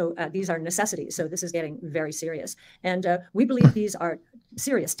 So these are necessities. So this is getting very serious. And we believe these are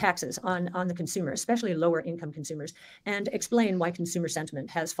serious taxes on the consumer, especially lower income consumers, and explain why consumer sentiment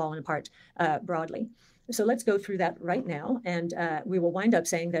has fallen apart broadly. So let's go through that right now. And we will wind up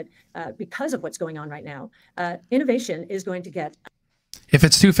saying that because of what's going on right now, innovation is going to get... If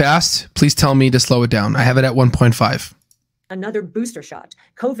it's too fast, please tell me to slow it down. I have it at 1.5. Another booster shot.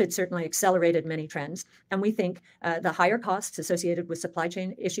 COVID certainly accelerated many trends, and we think the higher costs associated with supply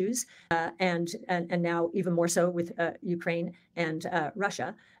chain issues, and now even more so with Ukraine and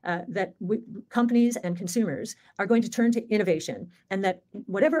Russia, that companies and consumers are going to turn to innovation, and that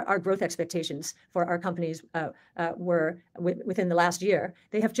whatever our growth expectations for our companies were within the last year,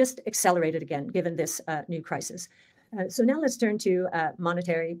 they have just accelerated again given this new crisis. So now let's turn to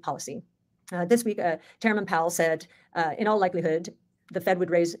monetary policy. This week, Chairman Powell said, in all likelihood, the Fed would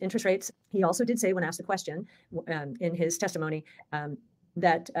raise interest rates. He also did say, when asked the question in his testimony,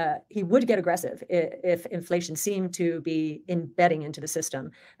 that he would get aggressive if inflation seemed to be embedding into the system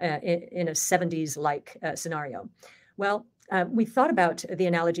in a 70s-like scenario. Well, we thought about the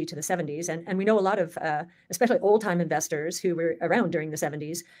analogy to the 70s, and we know a lot of, especially old-time investors who were around during the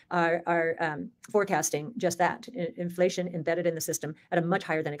 70s, are forecasting just that, inflation embedded in the system at a much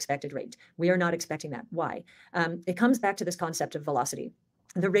higher than expected rate. We are not expecting that. Why? It comes back to this concept of velocity,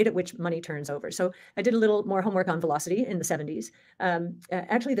 the rate at which money turns over. So I did a little more homework on velocity in the 70s.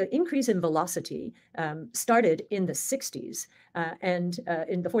 Actually, the increase in velocity started in the 60s, and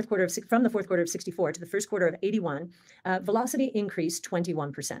in the from the fourth quarter of 64 to the first quarter of 81, velocity increased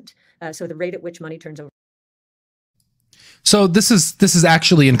 21%. So the rate at which money turns over. So this is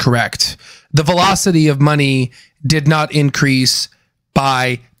actually incorrect. The velocity of money did not increase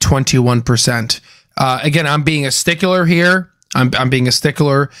by 21%. Again, I'm being a stickler here. I'm being a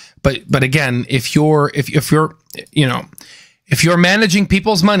stickler, but again, if you're managing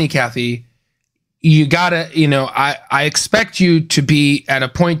people's money, Cathie, you gotta, I expect you to be at a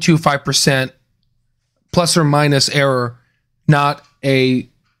 0.25% plus or minus error, not a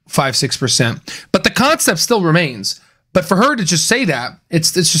 5-6%. But the concept still remains. But for her to just say that,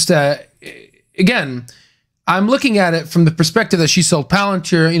 it's just again, I'm looking at it from the perspective that she sold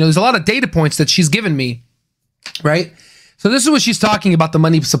Palantir. There's a lot of data points that she's given me, right? So this is what she's talking about, the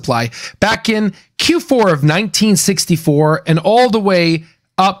money supply. Back in Q4 of 1964 and all the way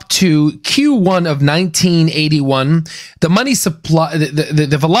up to Q1 of 1981, the money supply,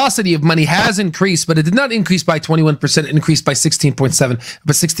 the velocity of money has increased, but it did not increase by 21%, it increased by 16.7,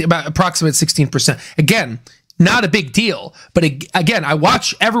 but about approximate 16%. Again, not a big deal, but again, I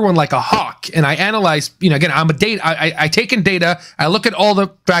watch everyone like a hawk, and I analyze. Again, I'm a data. I take in data. I look at all the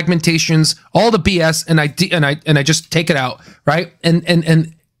fragmentations, all the BS, and I just take it out, right?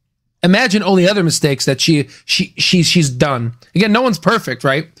 And imagine all the other mistakes that she's done. Again, no one's perfect,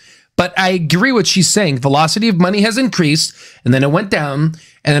 right? But I agree what she's saying. Velocity of money has increased, and then it went down,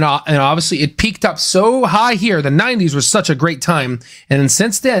 and obviously it peaked up so high here. The 90s was such a great time, and then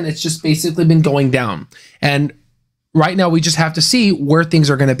since then it's just basically been going down. And right now we just have to see where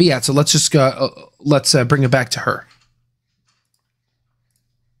things are going to be at. So let's just go. Let's bring it back to her.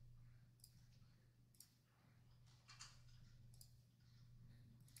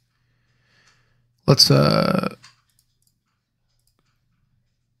 Let's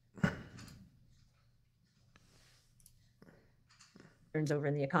patterns over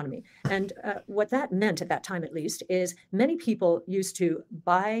in the economy. And what that meant at that time, at least, is many people used to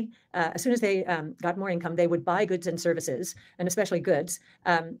buy, as soon as they got more income, they would buy goods and services, and especially goods,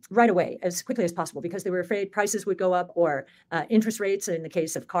 right away, as quickly as possible, because they were afraid prices would go up, or interest rates, in the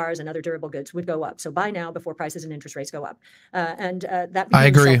case of cars and other durable goods, would go up. So buy now before prices and interest rates go up. And that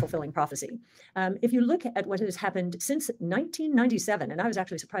became a self-fulfilling prophecy. If you look at what has happened since 1997, and I was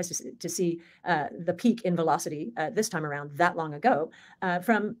actually surprised to see the peak in velocity this time around that long ago,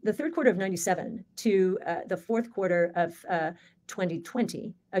 from the third quarter of 97 to the fourth quarter of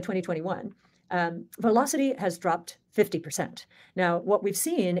 2021, velocity has dropped 50%. Now, what we've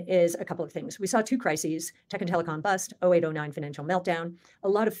seen is a couple of things. We saw two crises: tech and telecom bust, 08-09 financial meltdown, a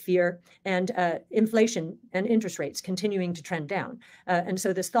lot of fear, and inflation and interest rates continuing to trend down. And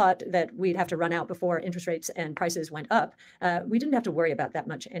so this thought that we'd have to run out before interest rates and prices went up, we didn't have to worry about that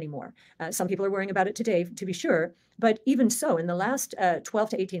much anymore. Some people are worrying about it today, to be sure, but even so, in the last 12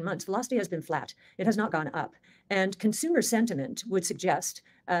 to 18 months, velocity has been flat. It has not gone up. And consumer sentiment would suggest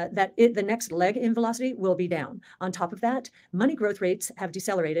that the next leg in velocity will be down. On top of that, money growth rates have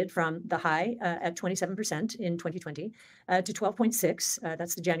decelerated from the high at 27% in 2020 to 12.6.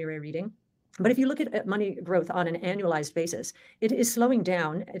 That's the January reading. But if you look at money growth on an annualized basis, it is slowing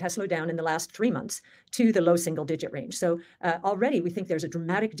down. It has slowed down in the last 3 months to the low single-digit range. So already we think there's a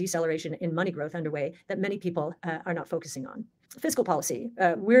dramatic deceleration in money growth underway that many people are not focusing on. Fiscal policy,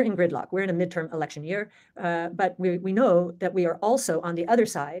 we're in gridlock. We're in a midterm election year, but we know that we are also on the other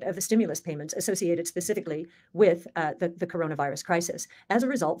side of the stimulus payments associated specifically with the coronavirus crisis. As a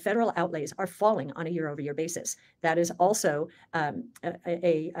result, federal outlays are falling on a year-over-year basis. That is also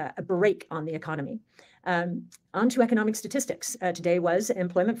a brake on the economy. On to economic statistics. Today was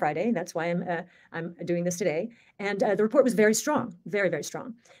Employment Friday. That's why I'm doing this today. And the report was very strong, very, very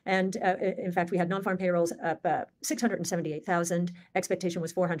strong. And in fact, we had non-farm payrolls up 678,000. Expectation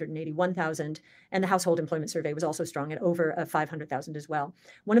was 481,000. And the household employment survey was also strong at over 500,000 as well.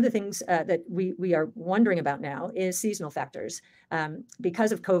 One of the things that we are wondering about now is seasonal factors.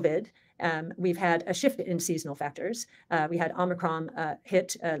 Because of COVID, we've had a shift in seasonal factors. We had Omicron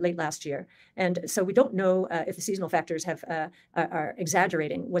hit late last year. And so we don't know if the seasonal factors are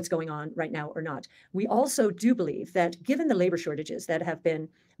exaggerating what's going on right now or not. We also do believe that given the labor shortages that have been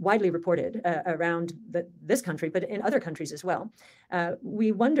widely reported around this country, but in other countries as well,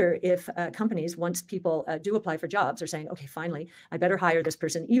 we wonder if companies, once people do apply for jobs, are saying, okay, finally, I better hire this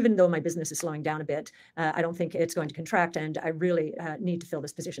person, even though my business is slowing down a bit. I don't think it's going to contract, and I really need to fill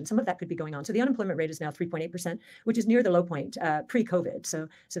this position. Some of that could be going on. So the unemployment rate is now 3.8%, which is near the low point pre-COVID. So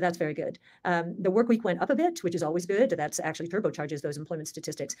that's very good. The work week went up a bit, which is always good. That's actually turbocharges those employment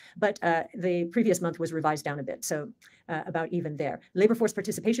statistics. But the previous month was revised down a bit, so about even there. Labor force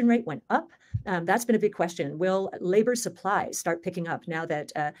participation rate went up. That's been a big question. Will labor supply start picking up now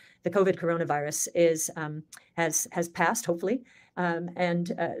that the COVID coronavirus has passed, hopefully?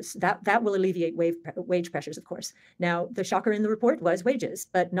 That will alleviate wage pressures, of course. Now, the shocker in the report was wages,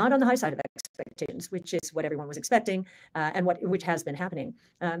 but not on the high side of expectations, which is what everyone was expecting, and which has been happening.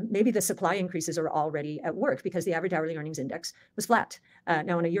 Maybe the supply increases are already at work because the average hourly earnings index was flat.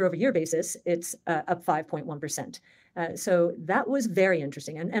 Now, on a year-over-year basis, it's up 5.1%. So that was very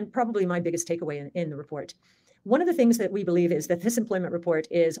interesting, and probably my biggest takeaway in the report. One of the things that we believe is that this employment report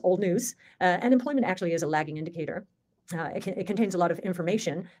is old news, and employment actually is a lagging indicator. It contains a lot of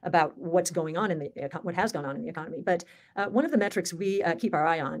information about what's going on what has gone on in the economy. But one of the metrics we keep our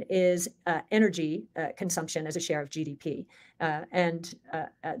eye on is energy consumption as a share of GDP. And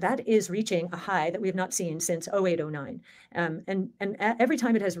that is reaching a high that we have not seen since 08-09. And every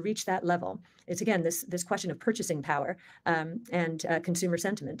time it has reached that level, it's again this question of purchasing power and consumer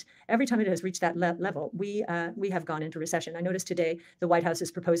sentiment. Every time it has reached that level, we have gone into recession. I noticed today the White House is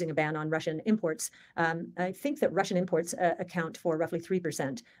proposing a ban on Russian imports. I think that Russian imports account for roughly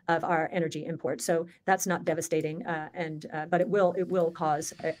 3% of our energy imports. So that's not devastating, but it will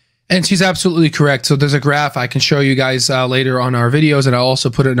cause. And she's absolutely correct. So there's a graph I can show you guys later on our videos, and I'll also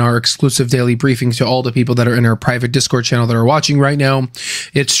put it in our exclusive daily briefings to all the people that are in our private Discord channel that are watching right now.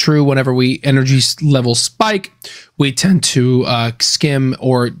 It's true, whenever energy levels spike, we tend to skim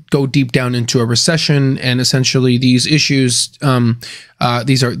or go deep down into a recession, and essentially these issues,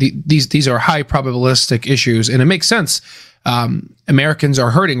 these are high probabilistic issues, and it makes sense. Americans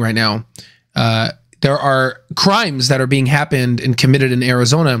are hurting right now. There are crimes that are being happened and committed in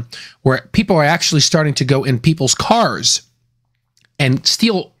Arizona where people are actually starting to go in people's cars and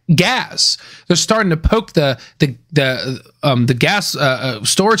steal gas. They're starting to poke the gas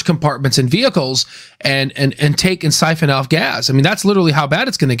storage compartments in vehicles and take and siphon off gas. I mean, that's literally how bad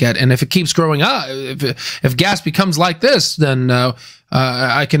it's going to get. And if it keeps growing up, if gas becomes like this, then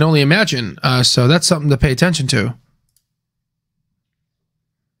I can only imagine. So that's something to pay attention to.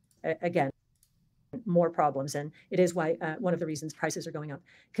 Again, more problems, and it is why one of the reasons prices are going up.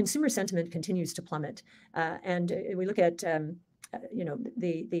 Consumer sentiment continues to plummet, and we look at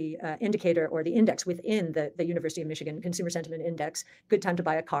the indicator or the index within the University of Michigan Consumer Sentiment Index. Good time to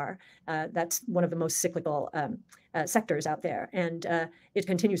buy a car. That's one of the most cyclical sectors out there, and it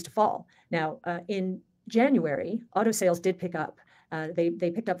continues to fall. Now, in January, auto sales did pick up.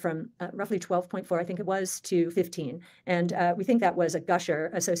 They picked up from roughly 12.4, I think it was, to 15. And we think that was a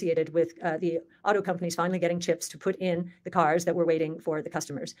gusher associated with the auto companies finally getting chips to put in the cars that were waiting for the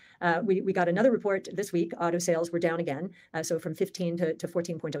customers. We got another report this week. Auto sales were down again, so from 15 to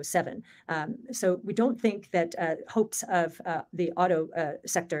 14.07. So we don't think that hopes of the auto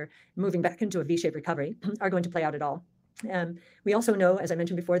sector moving back into a V-shaped recovery are going to play out at all. We also know, as I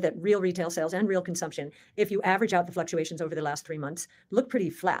mentioned before, that real retail sales and real consumption, if you average out the fluctuations over the last 3 months, look pretty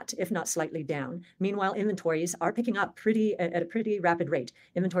flat, if not slightly down. Meanwhile, inventories are picking up at a pretty rapid rate.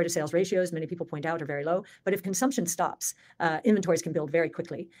 Inventory to sales ratios, many people point out, are very low. But if consumption stops, inventories can build very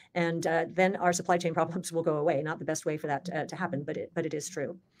quickly. And then our supply chain problems will go away. Not the best way for that to happen, but it is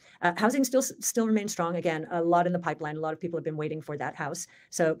true. Housing still remains strong. Again, a lot in the pipeline. A lot of people have been waiting for that house.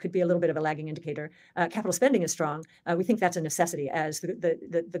 So it could be a little bit of a lagging indicator. Capital spending is strong. We think that's a necessity as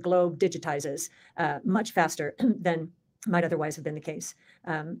the globe digitizes much faster than might otherwise have been the case.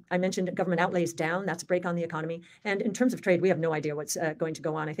 I mentioned government outlays down. That's a brake on the economy. And in terms of trade, we have no idea what's going to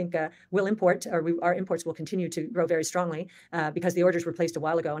go on. I think our imports will continue to grow very strongly because the orders were placed a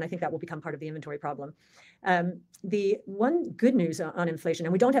while ago, and I think that will become part of the inventory problem. The one good news on inflation,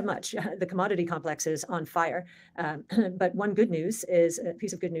 and we don't have much, the commodity complex is on fire, but one good news is, a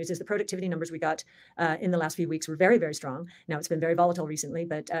piece of good news is the productivity numbers we got in the last few weeks were very, very strong. Now, it's been very volatile recently,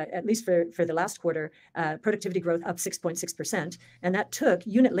 but at least for the last quarter, productivity growth up 6.6%, and that took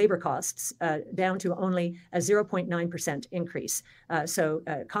unit labor costs down to only a 0.9% increase. So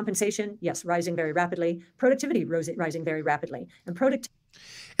compensation, yes, rising very rapidly. Productivity rising very rapidly.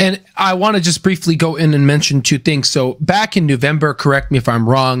 And I want to just briefly go in and mention two things. So back in November, correct me if I'm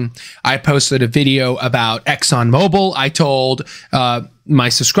wrong, I posted a video about ExxonMobil. I told my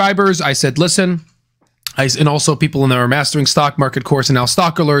subscribers, I said, listen, and also people in our Mastering Stock Market course and now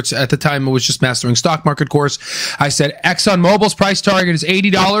Stock Alerts. At the time, it was just Mastering Stock Market course. I said, ExxonMobil's price target is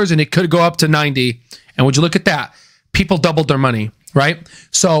 $80 and it could go up to 90. And would you look at that? People doubled their money, right?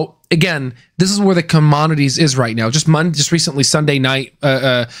 So again, this is where the commodities is right now. Just recently, Sunday night,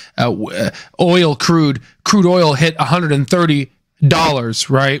 crude oil hit $130,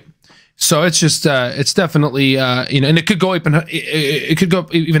 right? So it's just, it's definitely, and it could go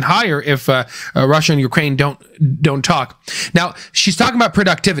even higher if Russia and Ukraine don't talk. Now, she's talking about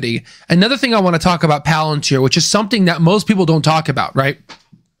productivity. Another thing I want to talk about Palantir, which is something that most people don't talk about, right?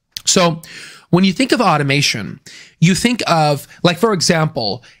 So when you think of automation, you think of, like, for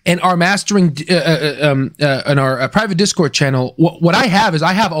example, in our mastering, in our private Discord channel, what I have is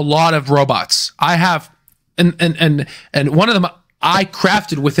I have a lot of robots. I have, and one of them I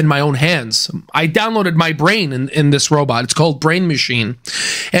crafted within my own hands. I downloaded my brain in this robot. It's called Brain Machine.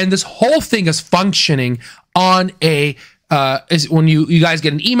 And this whole thing is functioning on a, when you guys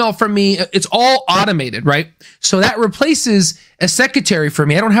get an email from me, it's all automated, right? So that replaces a secretary for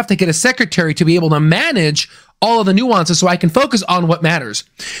me. I don't have to get a secretary to be able to manage all of the nuances so I can focus on what matters.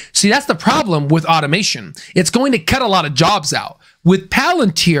 See, that's the problem with automation. It's going to cut a lot of jobs out. With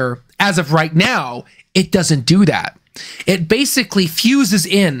Palantir, as of right now, it doesn't do that. It basically fuses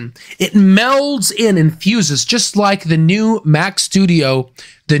in. It melds in and fuses, just like the new Mac Studio,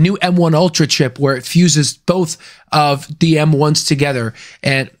 the new M1 Ultra chip, where it fuses both of the M1s together.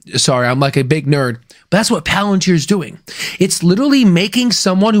 And sorry, I'm like a big nerd, but that's what Palantir is doing. It's literally making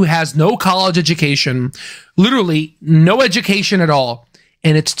someone who has no college education, literally no education at all,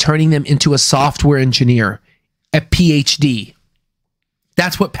 and it's turning them into a software engineer, a PhD.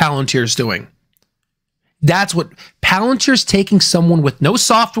 That's what Palantir is doing. That's what Palantir's taking someone with no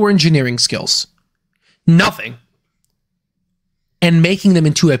software engineering skills, nothing, and making them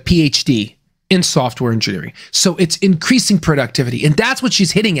into a PhD in software engineering. So it's increasing productivity, and that's what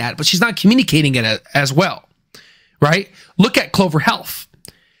she's hitting at, but she's not communicating it as well, right? Look at Clover Health.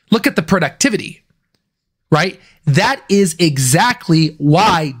 Look at the productivity, right? That is exactly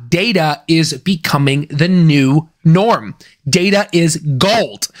why data is becoming the new norm. Data is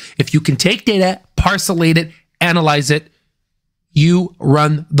gold. If you can take data, parcelate it, analyze it, you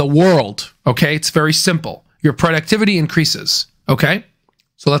run the world, okay? It's very simple. Your productivity increases, okay?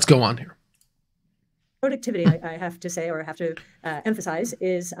 So let's go on here. Productivity, I have to say, or have to emphasize,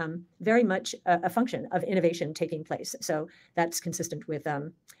 is very much a function of innovation taking place. So that's consistent with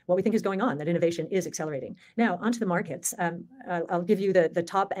what we think is going on, that innovation is accelerating. Now, onto the markets. I'll give you the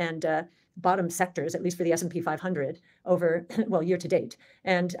top and bottom sectors, at least for the S&P 500, over, well, year to date.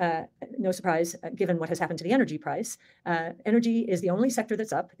 And no surprise, given what has happened to the energy price, energy is the only sector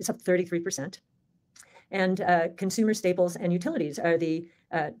that's up. It's up 33%. And consumer staples and utilities are the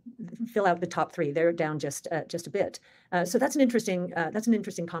fill out the top three. They're down just a bit. So that's an interesting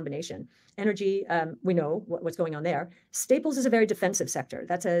combination. Energy, we know what's going on there. Staples is a very defensive sector.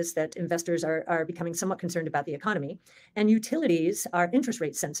 That says that investors are becoming somewhat concerned about the economy. And utilities are interest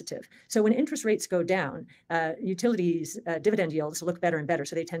rate sensitive. So when interest rates go down, utilities dividend yields look better and better,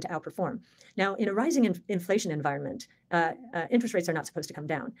 so they tend to outperform. Now, in a rising inflation environment, interest rates are not supposed to come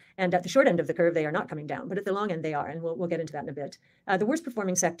down. And at the short end of the curve, they are not coming down. But at the long end, they are. And we'll get into that in a bit. The worst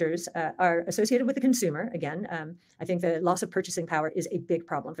performing sectors are associated with the consumer. Again, I think the loss of purchasing power is a big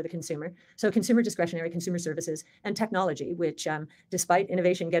problem for the consumer. So consumer discretionary, consumer services, and technology, which despite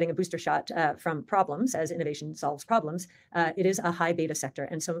innovation getting a booster shot from problems, as innovation solves problems, it is a high beta sector.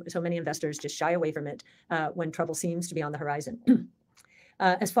 And so many investors just shy away from it when trouble seems to be on the horizon.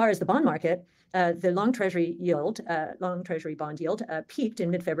 As far as the bond market, the long treasury bond yield peaked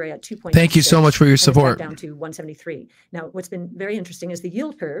in mid-February at 2.6. Thank you so much for your support. Down to 173. Now, what's been very interesting is the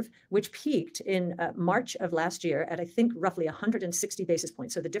yield curve, which peaked in March of last year at, I think, roughly 160 basis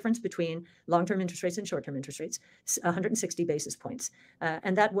points. So the difference between long-term interest rates and short-term interest rates, 160 basis points.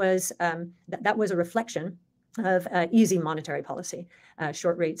 And that was a reflection of easy monetary policy,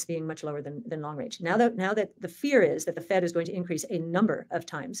 short rates being much lower than long rates. Now that the fear is that the Fed is going to increase a number of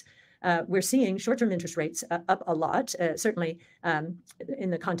times, we're seeing short-term interest rates up a lot, certainly in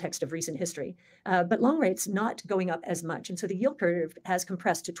the context of recent history, but long rates not going up as much. And so the yield curve has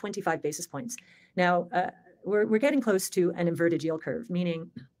compressed to 25 basis points. Now, we're getting close to an inverted yield curve,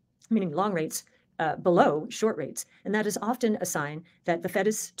 meaning long rates below short rates. And that is often a sign that the Fed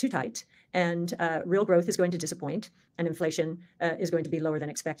is too tight and real growth is going to disappoint and inflation is going to be lower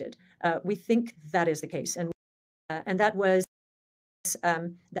than expected. We think that is the case. And that was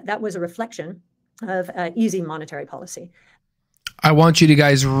a reflection of easy monetary policy. I want you to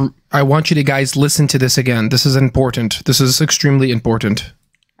guys listen to this again. This is important. This is extremely important.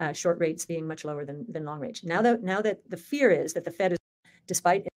 Short rates being much lower than long rates. Now that the fear is that the Fed is,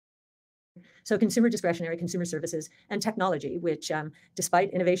 despite so consumer discretionary, consumer services, and technology, which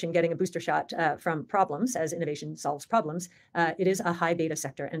despite innovation getting a booster shot from problems, as innovation solves problems, it is a high beta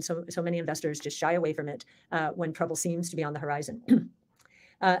sector. And so many investors just shy away from it when trouble seems to be on the horizon.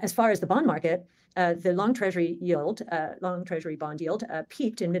 As far as the bond market, the long treasury bond yield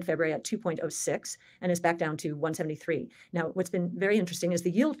peaked in mid-February at 2.06 and is back down to 173. Now, what's been very interesting is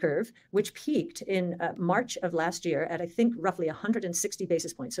the yield curve, which peaked in March of last year at, I think, roughly 160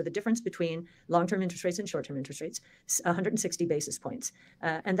 basis points. So the difference between long-term interest rates and short-term interest rates, 160 basis points.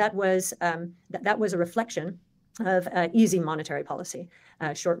 And that was a reflection of easy monetary policy,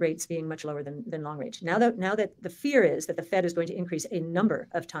 short rates being much lower than long rates. Now that the fear is that the Fed is going to increase a number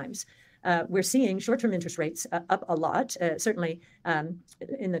of times, we're seeing short-term interest rates up a lot, certainly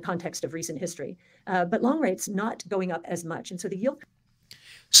in the context of recent history, but long rates not going up as much. And so the yield.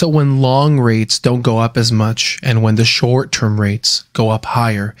 So when long rates don't go up as much and when the short-term rates go up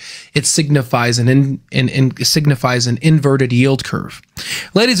higher, it signifies an inverted yield curve.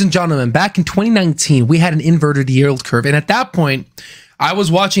 Ladies and gentlemen, back in 2019, we had an inverted yield curve. And at that point, I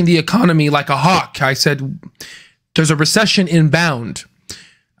was watching the economy like a hawk. I said, there's a recession inbound.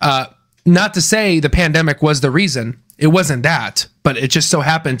 Not to say the pandemic was the reason. It wasn't that, but it just so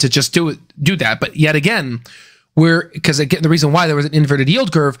happened to just do that. But yet again, because again, the reason why there was an inverted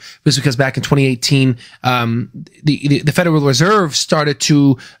yield curve was because back in 2018, the Federal Reserve started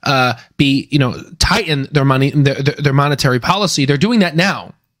to tighten their monetary policy. They're doing that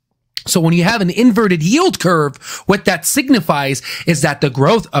now. So when you have an inverted yield curve, what that signifies is that the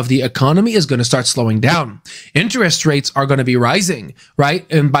growth of the economy is going to start slowing down. Interest rates are going to be rising,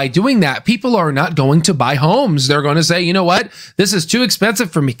 right? And by doing that, people are not going to buy homes. They're going to say, you know what? This is too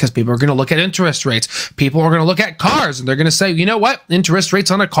expensive for me, because people are going to look at interest rates. People are going to look at cars and they're going to say, you know what? Interest rates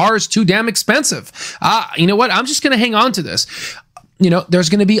on a car is too damn expensive. You know what? I'm just going to hang on to this. There's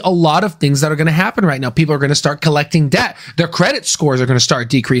going to be a lot of things that are going to happen right now. People are going to start collecting debt. Their credit scores are going to start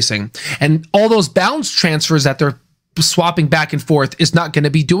decreasing. And all those balance transfers that they're swapping back and forth is not going to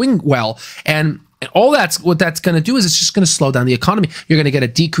be doing well. And what that's going to do is it's just going to slow down the economy. You're going to get a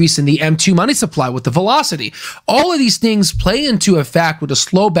decrease in the M2 money supply with the velocity. All of these things play into a fact with a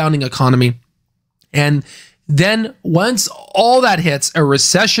slow bounding economy. And Then once all that hits, a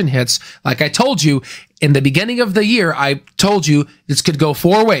recession hits, like I told you in the beginning of the year, I told you this could go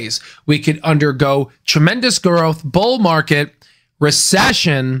 4 ways. We could undergo tremendous growth, bull market,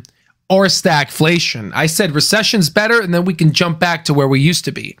 recession, or stagflation. I said recession's better, and then we can jump back to where we used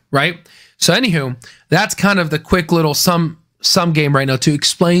to be, right? So anywho, that's kind of the quick little sum game right now to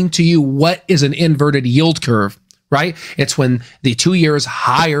explain to you what is an inverted yield curve, right? It's when the 2-year is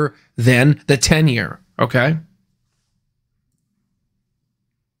higher than the 10-year, okay?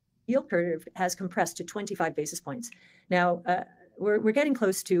 Yield curve has compressed to 25 basis points. Now, we're getting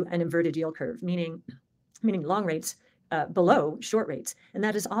close to an inverted yield curve, meaning long rates below short rates. And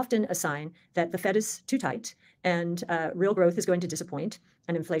that is often a sign that the Fed is too tight and real growth is going to disappoint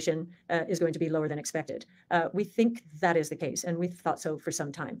and inflation is going to be lower than expected. We think that is the case, and we've thought so for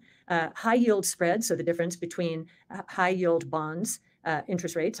some time. High yield spreads, so the difference between high yield bonds,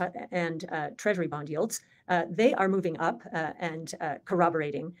 interest rates, and treasury bond yields, they are moving up and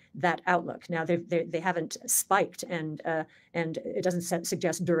corroborating that outlook. Now, they haven't spiked, and it doesn't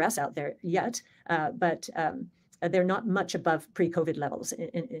suggest duress out there yet, but they're not much above pre-COVID levels,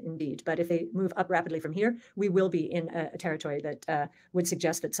 indeed. But if they move up rapidly from here, we will be in a territory that would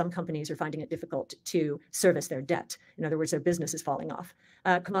suggest that some companies are finding it difficult to service their debt. In other words, their business is falling off.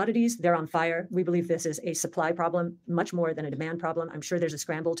 Commodities, they're on fire. We believe this is a supply problem, much more than a demand problem. I'm sure there's a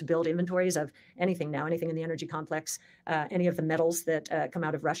scramble to build inventories of anything now, anything in the energy complex, any of the metals that come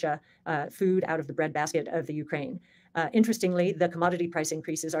out of Russia, food out of the breadbasket of the Ukraine. Interestingly, the commodity price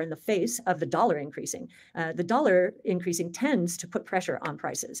increases are in the face of the dollar increasing. The dollar increasing tends to put pressure on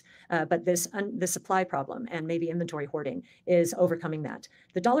prices, but the supply problem and maybe inventory hoarding is overcoming that.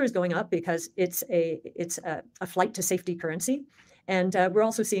 The dollar is going up because it's a flight to safety currency. And we're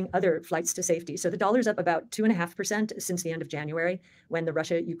also seeing other flights to safety. So the dollar's up about 2.5% since the end of January, when the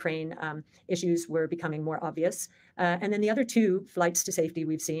Russia-Ukraine issues were becoming more obvious. And then the other 2 flights to safety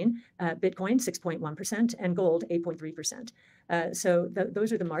we've seen, Bitcoin 6.1% and gold 8.3%. So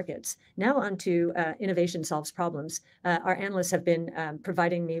those are the markets. Now on to innovation solves problems. Our analysts have been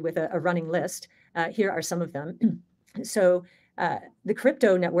providing me with a running list. Here are some of them. So the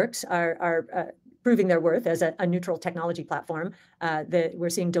crypto networks are proving their worth as a neutral technology platform. We're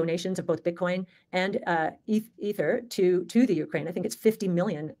seeing donations of both Bitcoin and Ether to the Ukraine. I think it's 50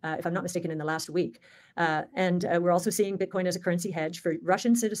 million, if I'm not mistaken, in the last week. And we're also seeing Bitcoin as a currency hedge for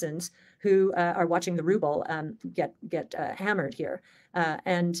Russian citizens who are watching the ruble get hammered here.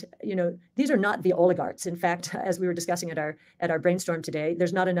 And these are not the oligarchs. In fact, as we were discussing at our brainstorm today,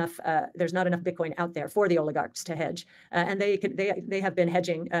 there's not enough Bitcoin out there for the oligarchs to hedge, and they have been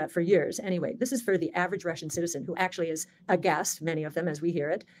hedging for years anyway. This is for the average Russian citizen who actually is aghast, many of them, as we hear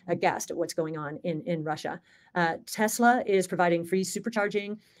it, aghast at what's going on in Russia. Tesla is providing free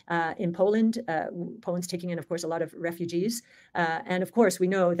supercharging in Poland. Poland's taking in, of course, a lot of refugees. And of course, we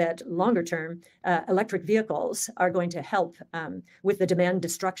know that longer term, electric vehicles are going to help with the demand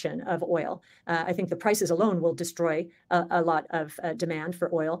destruction of oil. I think the prices alone will destroy a lot of demand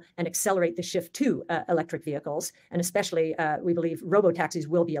for oil and accelerate the shift to electric vehicles. And especially, we believe robo-taxis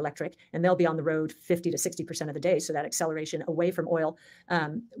will be electric, and they'll be on the road 50 to 60% of the day. So that acceleration away from oil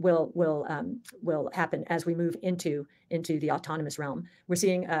will happen as we move into the autonomous realm. We're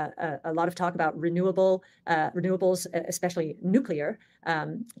seeing a lot of talk about renewables, especially nuclear,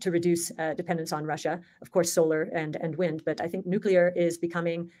 to reduce dependence on Russia. Of course, solar and wind, but I think nuclear is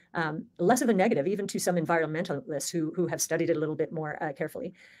becoming less of a negative, even to some environmentalists who have studied it a little bit more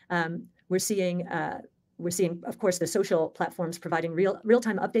carefully. We're seeing, of course, the social platforms providing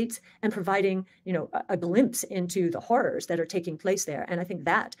real-time updates and providing, a glimpse into the horrors that are taking place there. And I think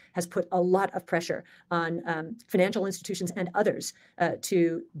that has put a lot of pressure on financial institutions and others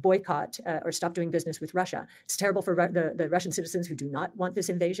to boycott or stop doing business with Russia. It's terrible for the Russian citizens who do not want this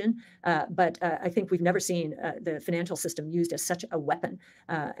invasion, but I think we've never seen the financial system used as such a weapon,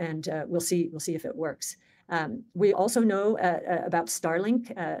 and we'll see if it works. We also know about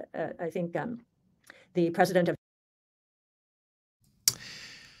Starlink. I think the president of.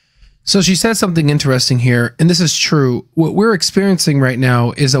 So she said something interesting here, and this is true. What we're experiencing right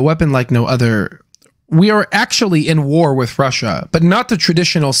now is a weapon like no other. We are actually in war with Russia, but not the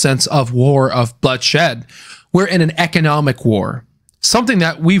traditional sense of war of bloodshed. We're in an economic war, something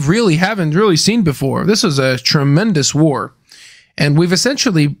that we haven't really seen before. This is a tremendous war. And we've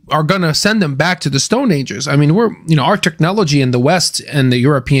essentially are going to send them back to the Stone Ages. I mean, our technology in the West and the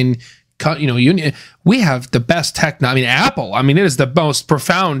European Union, we have the best tech. I mean, Apple, it is the most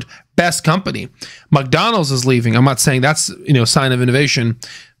profound, best company. McDonald's is leaving. I'm not saying that's, sign of innovation,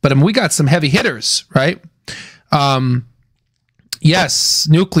 but we got some heavy hitters, right? Yes,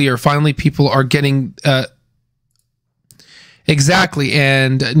 nuclear, finally people are getting Exactly.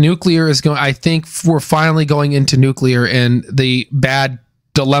 And nuclear is going, I think we're finally going into nuclear, and the bad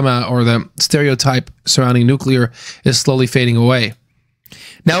dilemma or the stereotype surrounding nuclear is slowly fading away.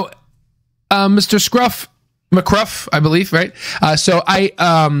 Now, Mr. McCruff, I believe, right? So I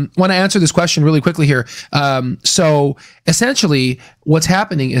want to answer this question really quickly here. So essentially what's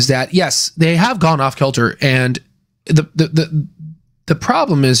happening is that, yes, they have gone off kilter, and the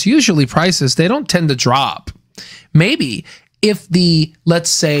problem is usually prices, they don't tend to drop. Maybe if the, let's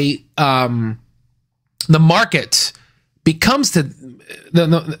say, the market becomes if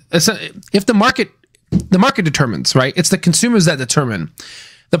the market determines, right? It's the consumers that determine.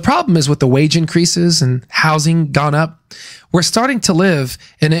 The problem is with the wage increases and housing gone up, we're starting to live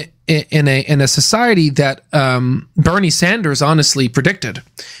in a society that Bernie Sanders honestly predicted,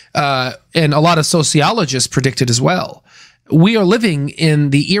 and a lot of sociologists predicted as well. We are living in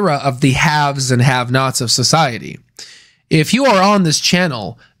the era of the haves and have-nots of society. If you are on this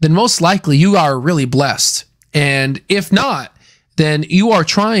channel, then most likely you are really blessed. And if not, then you are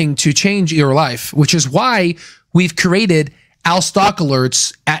trying to change your life, which is why we've created Our Stock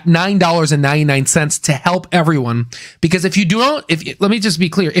Alerts at $9.99 to help everyone. Because if you don't, let me just be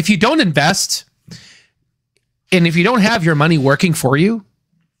clear, if you don't invest, and if you don't have your money working for you,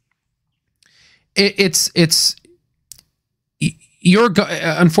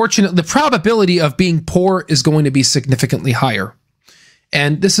 unfortunately, the probability of being poor is going to be significantly higher.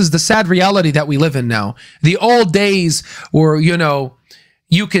 And this is the sad reality that we live in now. The old days where, you know,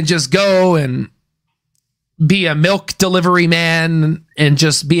 you can just go and be a milk delivery man and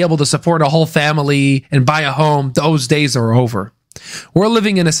just be able to support a whole family and buy a home, those days are over. We're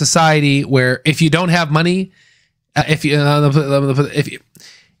living in a society where if you don't have money, if you're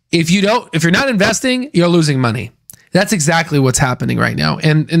not investing, you're losing money. That's exactly what's happening right now.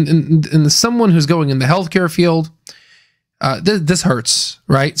 And someone who's going in the healthcare field, this hurts,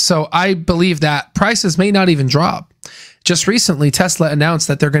 right? So I believe that prices may not even drop. Just recently, Tesla announced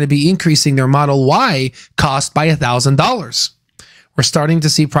that they're going to be increasing their Model Y cost by $1,000. We're starting to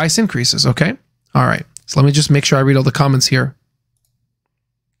see price increases, okay? All right. So let me just make sure I read all the comments here.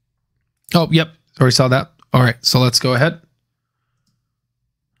 Oh, yep. Already saw that. All right. So let's go ahead.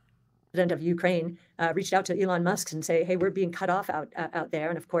 President of Ukraine reached out to Elon Musk and say, hey, we're being cut off out there.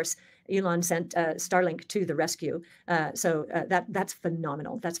 And of course, Elon sent Starlink to the rescue. So that's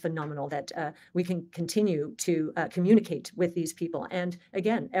phenomenal. That's phenomenal that we can continue to communicate with these people. And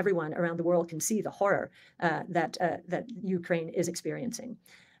again, everyone around the world can see the horror that Ukraine is experiencing.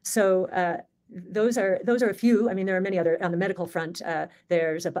 So those are a few. I mean, there are many other on the medical front.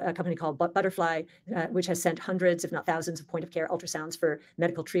 There's a company called Butterfly, which has sent hundreds, if not thousands, of point-of-care ultrasounds for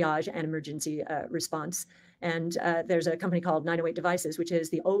medical triage and emergency response. And there's a company called 908 Devices, which is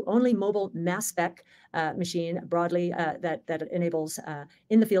the only mobile mass spec machine broadly that enables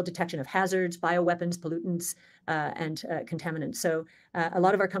in-the-field detection of hazards, bioweapons, pollutants, and contaminants. So a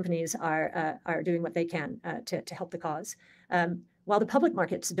lot of our companies are doing what they can to help the cause. While the public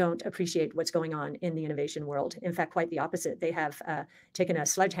markets don't appreciate what's going on in the innovation world, in fact, quite the opposite, they have taken a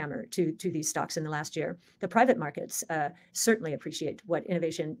sledgehammer to these stocks in the last year. The private markets certainly appreciate what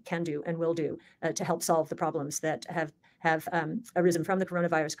innovation can do and will do to help solve the problems that have arisen from the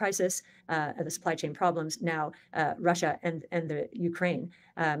coronavirus crisis, the supply chain problems, now Russia and the Ukraine.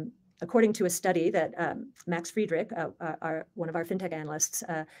 According to a study that Max Friedrich, one of our fintech analysts,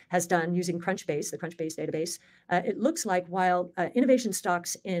 has done using Crunchbase, the Crunchbase database, it looks like while innovation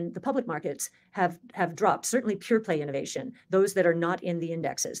stocks in the public markets have dropped, certainly pure play innovation, those that are not in the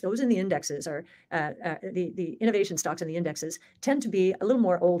indexes. Those in the indexes are the innovation stocks in the indexes tend to be a little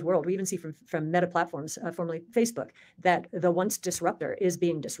more old world. We even see from Meta Platforms, formerly Facebook, that the once disruptor is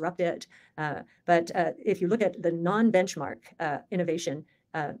being disrupted. But if you look at the non-benchmark innovation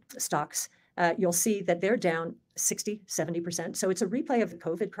stocks, you'll see that they're down 60, 70%. So it's a replay of the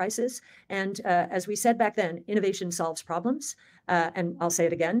COVID crisis. And as we said back then, innovation solves problems. And I'll say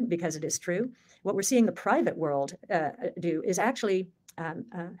it again because it is true. What we're seeing the private world do is actually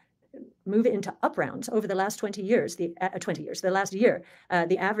move into up rounds over the last 20 years, the last year.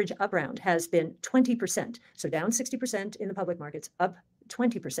 The average up round has been 20%. So down 60% in the public markets, up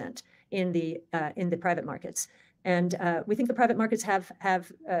 20% in the private markets. And we think the private markets have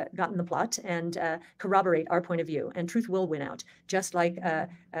gotten the plot and corroborate our point of view. And truth will win out, just like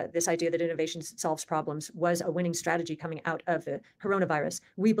this idea that innovation solves problems was a winning strategy coming out of the coronavirus.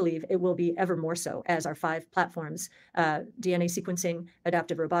 We believe it will be ever more so as our 5 platforms, DNA sequencing,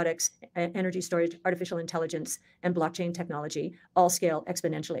 adaptive robotics, energy storage, artificial intelligence, and blockchain technology all scale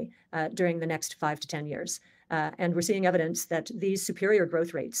exponentially during the next 5 to 10 years. And we're seeing evidence that these superior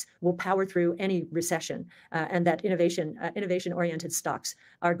growth rates will power through any recession, and that innovation-oriented stocks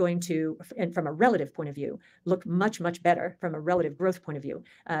are going to, and from a relative point of view, look much, much better from a relative growth point of view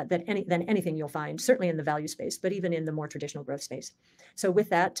than anything you'll find, certainly in the value space, but even in the more traditional growth space. So with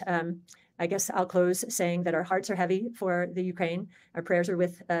that, I guess I'll close saying that our hearts are heavy for the Ukraine. Our prayers are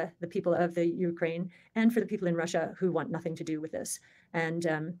with the people of the Ukraine and for the people in Russia who want nothing to do with this.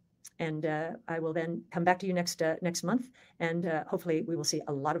 And I will then come back to you next month, and hopefully we will see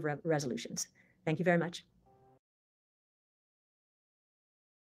a lot of resolutions. Thank you very much.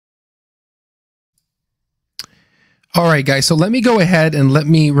 All right, guys. So let me go ahead and let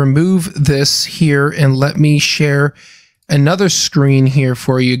me remove this here and let me share another screen here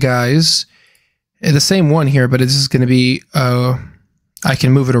for you guys. The same one here, but this is going to be, I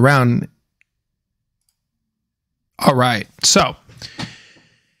can move it around. All right. So,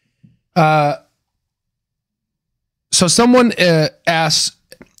 someone asks,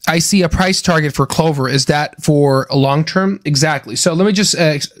 I see a price target for Clover. Is that for a long term? Exactly. So let me just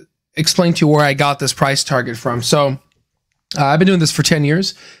explain to you where I got this price target from. So I've been doing this for 10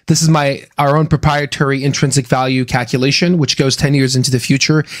 years. This is our own proprietary intrinsic value calculation, which goes 10 years into the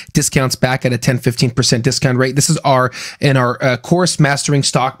future, discounts back at a 10-15% discount rate. This is in our course, Mastering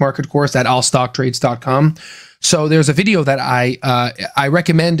Stock Market course at allstocktrades.com. So there's a video that I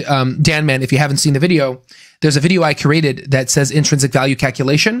recommend, Dan Man, if you haven't seen the video, there's a video I created that says intrinsic value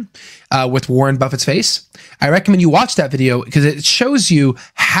calculation with Warren Buffett's face. I recommend you watch that video because it shows you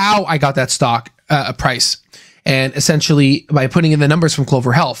how I got that stock price. And essentially by putting in the numbers from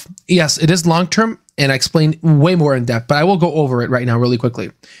Clover Health. Yes, it is long-term, and I explain way more in depth, but I will go over it right now really quickly.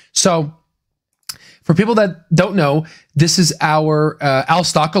 So for people that don't know, this is our Al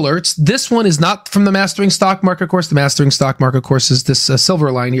Stock Alerts. This one is not from the Mastering Stock Market course. The Mastering Stock Market course is this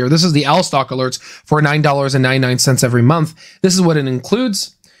silver line here. This is the Al Stock Alerts for $9.99 every month. This is what it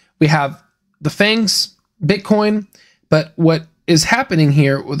includes. We have the FANGs, Bitcoin, but what is happening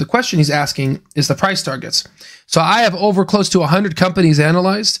here, well, the question he's asking is the price targets. So I have over close to 100 companies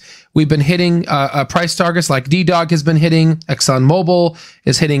analyzed. We've been hitting price targets like DDOG has been hitting, ExxonMobil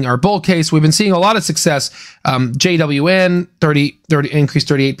is hitting our bull case. We've been seeing a lot of success. JWN, 30 increased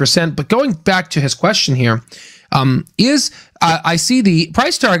 38%. But going back to his question here, I see the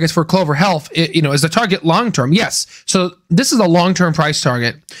price targets for Clover Health, is the target long-term? Yes. So this is a long-term price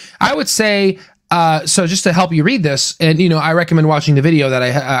target. I would say, so just to help you read this, and I recommend watching the video that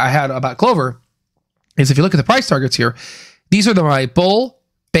I had about Clover, is if you look at the price targets here, these are my bull,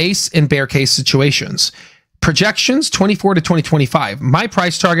 base, and bear case situations. Projections 24 to 2025. My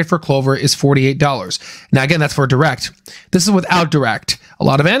price target for Clover is $48. Now again, that's for direct. This is without direct. A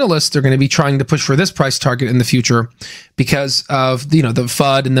lot of analysts are going to be trying to push for this price target in the future because of the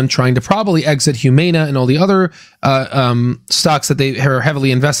FUD and them trying to probably exit Humana and all the other stocks that they are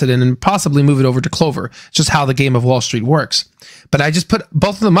heavily invested in and possibly move it over to Clover. It's just how the game of Wall Street works. But I just put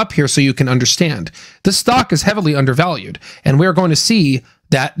both of them up here so you can understand. This stock is heavily undervalued, and we're going to see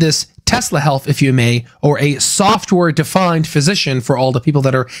that this Tesla Health, if you may, or a software-defined physician for all the people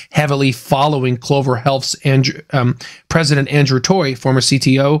that are heavily following Clover Health's President Andrew Toy, former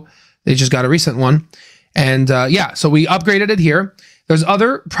CTO. They just got a recent one. And yeah, so we upgraded it here. There's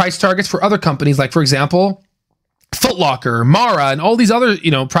other price targets for other companies, like, for example, Foot Locker, Mara, and all these other,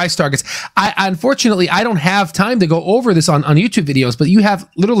 price targets. Unfortunately, I don't have time to go over this on YouTube videos, but you have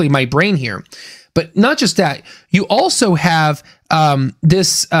literally my brain here. But not just that, you also have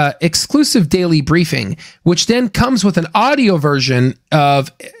this exclusive daily briefing, which then comes with an audio version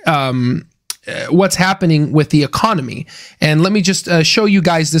of what's happening with the economy. And let me just show you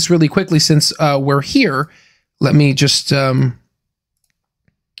guys this really quickly since we're here. Let me just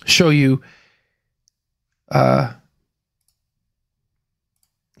show you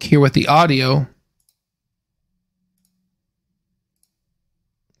here with the audio.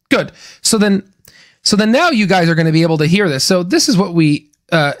 Good. So then now you guys are going to be able to hear this. So this is what we,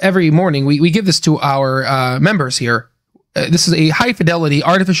 every morning, we give this to our members here. This is a high fidelity,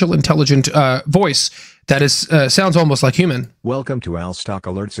 artificial intelligent voice that is sounds almost like human. Welcome to Al Stock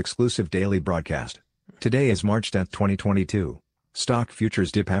Alerts exclusive daily broadcast. Today is March 10th, 2022. Stock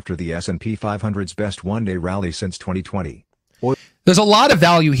futures dip after the S&P 500's best one-day rally since 2020. There's a lot of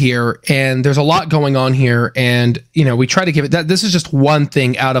value here, and there's a lot going on here, and we try to give it that. This is just one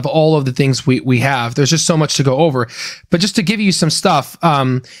thing out of all of the things we have. There's just so much to go over, but just to give you some stuff,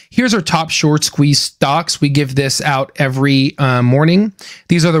 here's our top short squeeze stocks. We give this out every morning.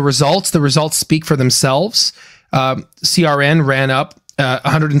 These are the results. The results speak for themselves. CRN ran up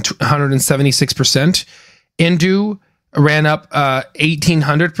 176%. Indu ran up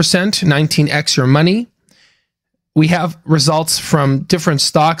 1,800%, 19x your money. we have results from different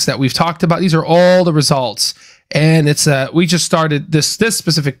stocks that we've talked about. These are all the results. And it's we just started this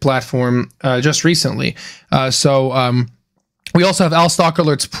specific platform just recently. We also have Al Stock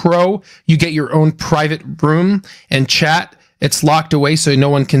Alerts Pro. You get your own private room and chat. It's locked away so no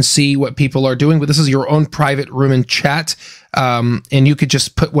one can see what people are doing, but this is your own private room and chat. And you could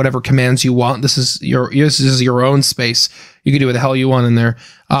just put whatever commands you want. This is your own space. You can do what the hell you want in there.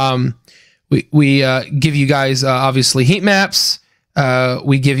 We give you guys obviously heat maps.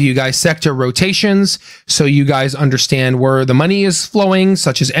 We give you guys sector rotations so you guys understand where the money is flowing,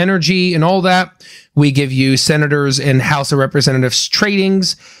 such as energy and all that. We give you senators and House of Representatives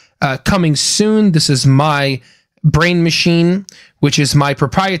tradings. Coming soon, this is my brain machine, which is my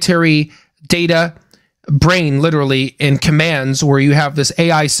proprietary data brain, literally, in commands, where you have this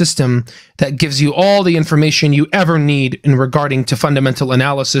AI system that gives you all the information you ever need in regarding to fundamental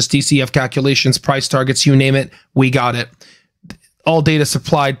analysis, DCF calculations, price targets, you name it, we got it. All data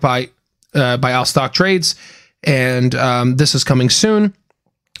supplied by Al Stock Trades, and this is coming soon.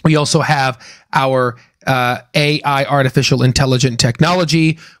 We also have our AI, artificial intelligent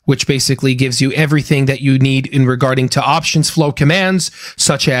technology, which basically gives you everything that you need in regarding to options flow commands,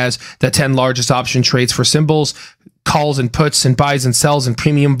 such as the 10 largest option trades for symbols, calls and puts and buys and sells and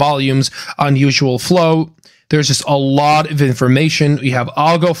premium volumes, unusual flow. There's just a lot of information. We have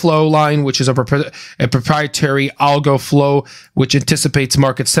algo flow line, which is a proprietary algo flow, which anticipates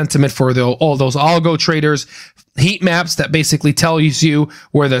market sentiment for all those algo traders. Heat maps that basically tells you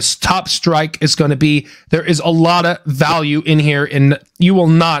where the top strike is going to be. There is a lot of value in here, and you will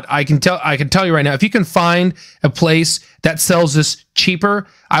not. I can tell you right now, if you can find a place that sells this cheaper,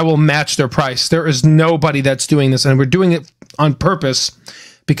 I will match their price. There is nobody that's doing this, and we're doing it on purpose,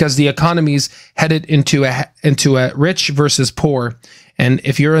 because the economy's headed into a rich versus poor. And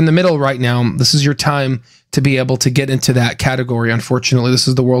if you're in the middle right now, this is your time to be able to get into that category. Unfortunately, this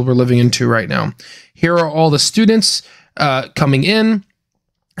is the world we're living into right now. Here are all the students coming in,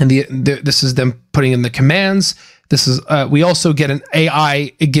 and this is them putting in the commands. This is we also get an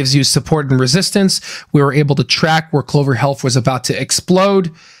AI. It gives you support and resistance. We were able to track where Clover Health was about to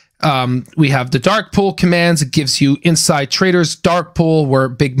explode. We have the dark pool commands. It gives you inside traders dark pool where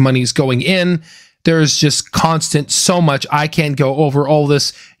big money's going in. There's just constant so much. I can't go over all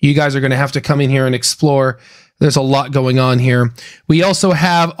this. You guys are going to have to come in here and explore. There's a lot going on here. We also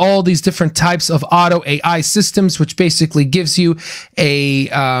have all these different types of auto AI systems, which basically gives you a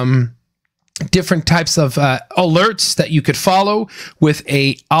different types of alerts that you could follow with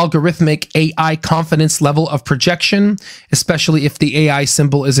a algorithmic AI confidence level of projection, especially if the AI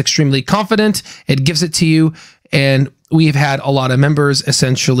symbol is extremely confident. It gives it to you, and we've had a lot of members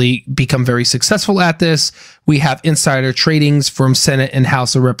essentially become very successful at this. We have insider tradings from Senate and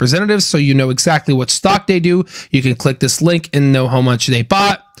House of Representatives, so you know exactly what stock they do. You can click this link and know how much they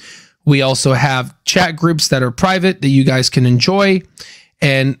bought. We also have chat groups that are private that you guys can enjoy,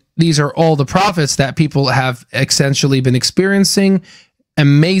 and these are all the profits that people have essentially been experiencing.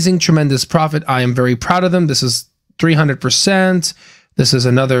 Amazing, tremendous profit. I am very proud of them. This is 300%. This is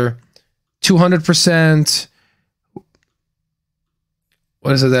another 200%.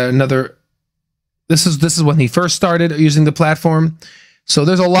 What is it? Another. This is when he first started using the platform. So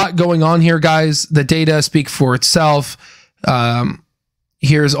there's a lot going on here, guys. The data speak for itself.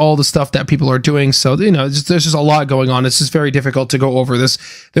 Here's all the stuff that people are doing. So, you know, there's just a lot going on. It's just very difficult to go over this.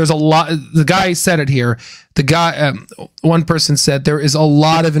 There's a lot. The guy said it here. The guy, one person said, there is a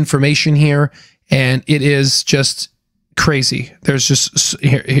lot of information here, and it is just crazy. There's just,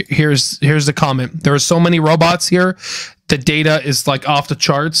 here's the comment. There are so many robots here. The data is like off the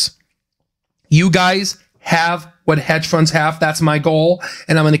charts. You guys have what hedge funds have. That's my goal.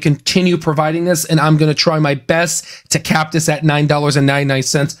 And I'm going to continue providing this, and I'm going to try my best to cap this at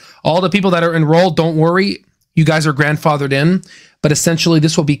 $9.99. All the people that are enrolled, don't worry. You guys are grandfathered in, but essentially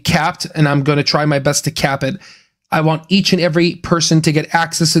this will be capped, and I'm going to try my best to cap it. I want each and every person to get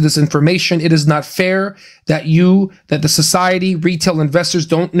access to this information. It is not fair that the society, retail investors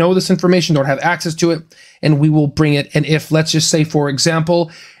don't know this information, don't have access to it, and we will bring it. And if, let's just say, for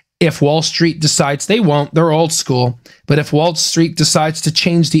example, if Wall Street decides, they won't, they're old school, but if Wall Street decides to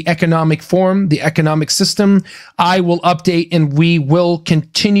change the economic form, the economic system, I will update, and we will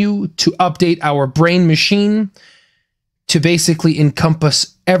continue to update our brain machine to basically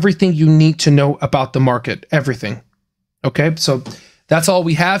encompass everything you need to know about the market, everything. Okay, so that's all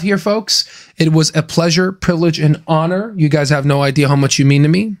we have here, folks. It was a pleasure, privilege, and honor. You guys have no idea how much you mean to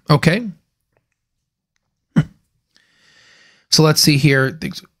me, okay? So let's see here.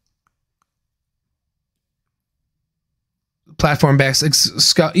 platform backs.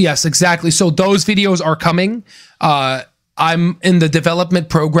 Yes, exactly. So those videos are coming. I'm in the development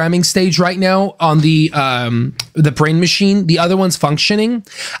programming stage right now on the brain machine. The other one's functioning.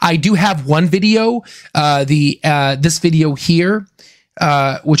 I do have one video, this video here,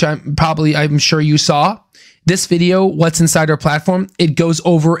 which I'm sure you saw. This video, what's inside our platform, it goes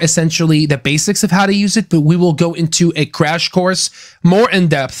over essentially the basics of how to use it, but we will go into a crash course more in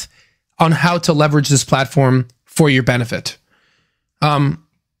depth on how to leverage this platform for your benefit. A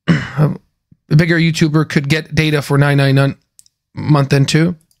bigger YouTuber could get data for $9.99 month and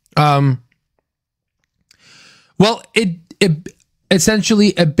two. Well, it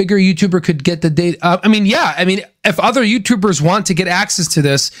essentially a bigger YouTuber could get the data. I mean, yeah. I mean, if other YouTubers want to get access to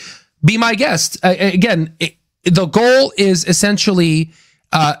this, be my guest. Again, the goal is essentially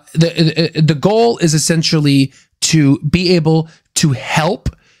the goal is essentially to be able to help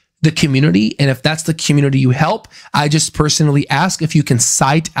the community. And if that's the community you help, I just personally ask if you can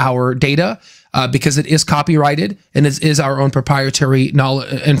cite our data because it is copyrighted and it is our own proprietary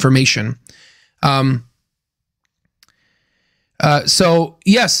knowledge information. So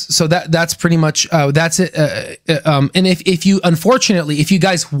yes, so that's pretty much that's it. And if you, unfortunately, if you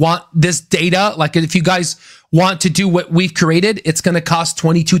guys want this data, like if you guys want to do what we've created, it's going to cost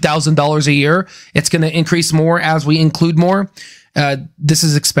 $22,000 a year. It's going to increase more as we include more. This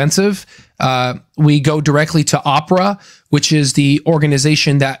is expensive. We go directly to Opera, which is the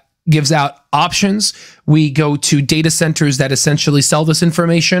organization that gives out options. We go to data centers that essentially sell this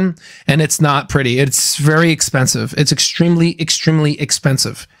information, and it's not pretty. It's very expensive. It's extremely, extremely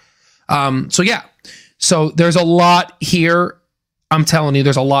expensive. So yeah, so there's a lot here. I'm telling you,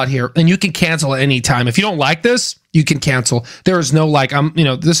 there's a lot here, and you can cancel at any time. If you don't like this, you can cancel. There is no like,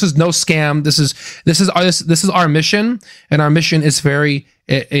 this is no scam. This is our mission, and our mission is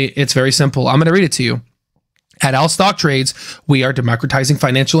it's very simple. I'm going to read it to you. At Al Stock Trades, we are democratizing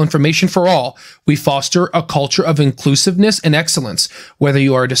financial information for all. We foster a culture of inclusiveness and excellence. Whether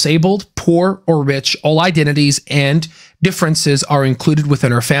you are disabled, poor, or rich, all identities and differences are included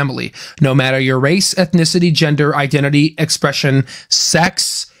within our family. No matter your race, ethnicity, gender, identity, expression,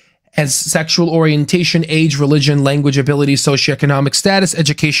 sex, and sexual orientation, age, religion, language, ability, socioeconomic status,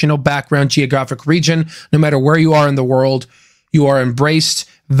 educational background, geographic region, no matter where you are in the world, you are embraced,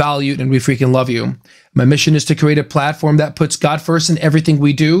 valued, and we freaking love you. My mission is to create a platform that puts God first in everything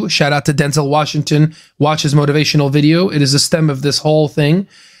we do. Shout out to Denzel Washington. Watch his motivational video. It is the stem of this whole thing.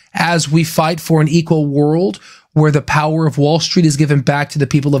 As we fight for an equal world where the power of Wall Street is given back to the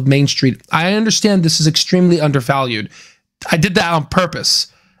people of Main Street. I understand this is extremely undervalued. I did that on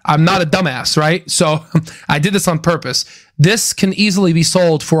purpose. I'm not a dumbass, right? So I did this on purpose. This can easily be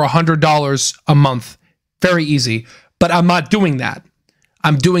sold for $100 a month. Very easy. But I'm not doing that.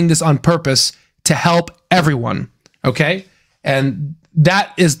 I'm doing this on purpose to help everyone, okay? And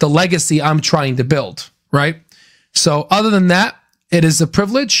that is the legacy I'm trying to build, right? So other than that, it is a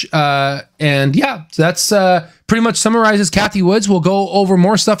privilege. And yeah, that's pretty much summarizes Cathie Woods. We'll go over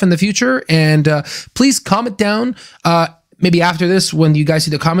more stuff in the future. And please comment down maybe after this when you guys see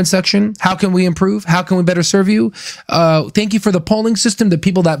the comment section. How can we improve? How can we better serve you? Thank you for the polling system, the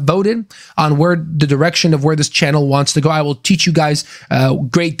people that voted on where the direction of where this channel wants to go. I will teach you guys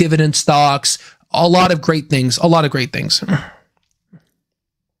great dividend stocks, a lot of great things, a lot of great things.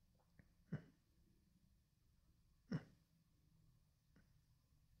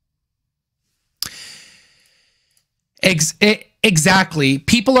 Exactly.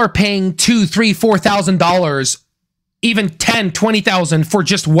 People are paying $2,000, $3,000, $4,000, even $10,000, $20,000 for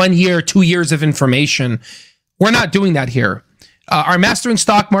just 1 year, 2 years of information. We're not doing that here. Our Mastering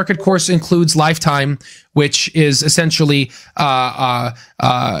Stock Market course includes lifetime, which is essentially, that's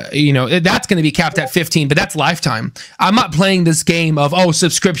going to be capped at 15, but that's lifetime. I'm not playing this game of,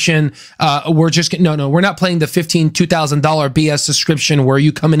 subscription. We're not playing the $2,000 BS subscription where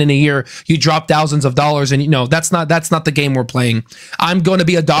you come in a year, you drop thousands of dollars, and that's not the game we're playing. I'm going to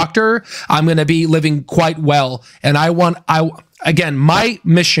be a doctor. I'm going to be living quite well. And again, my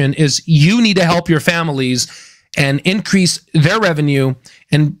mission is you need to help your families and increase their revenue,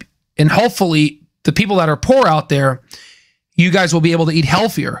 and hopefully the people that are poor out there, you guys will be able to eat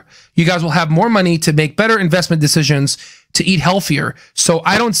healthier. You guys will have more money to make better investment decisions to eat healthier. So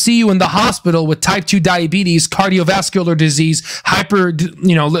I don't see you in the hospital with type 2 diabetes, cardiovascular disease,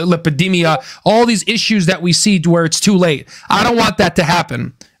 lipidemia, all these issues that we see where it's too late. I don't want that to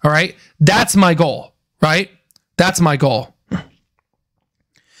happen. All right. That's my goal, right? That's my goal.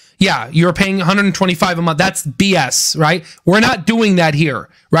 Yeah, you're paying $125 a month. That's BS, right? We're not doing that here,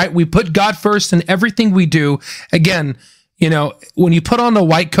 right? We put God first in everything we do. Again, when you put on the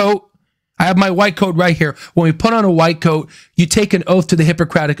white coat, I have my white coat right here. When we put on a white coat, you take an oath to the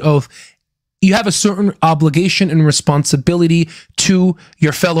Hippocratic Oath. You have a certain obligation and responsibility to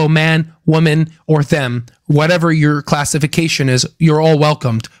your fellow man, woman, or them, whatever your classification is. You're all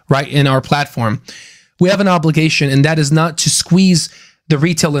welcomed, right, in our platform. We have an obligation, and that is not to squeeze the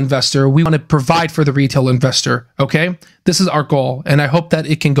retail investor. We want to provide for the retail investor, okay? This is our goal, and I hope that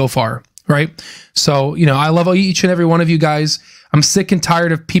it can go far, right? So, you know, I love each and every one of you guys. I'm sick and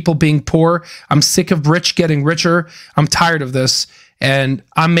tired of people being poor. I'm sick of rich getting richer. I'm tired of this. And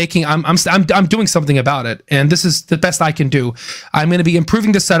I'm doing something about it. And this is the best I can do. I'm going to be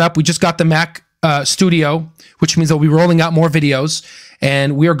improving the setup. We just got the Mac Studio, which means that we'll be rolling out more videos,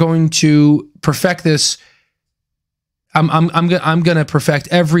 and we are going to perfect this. I'm going to perfect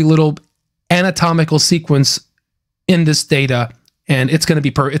every little anatomical sequence in this data, and it's going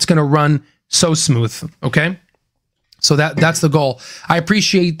to be it's going to run so smooth. Okay. So that's the goal. I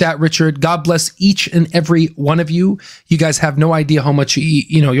appreciate that, Richard. God bless each and every one of you. You guys have no idea how much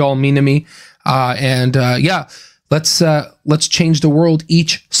you all mean to me. Yeah, let's change the world,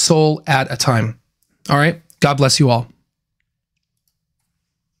 each soul at a time. All right. God bless you all.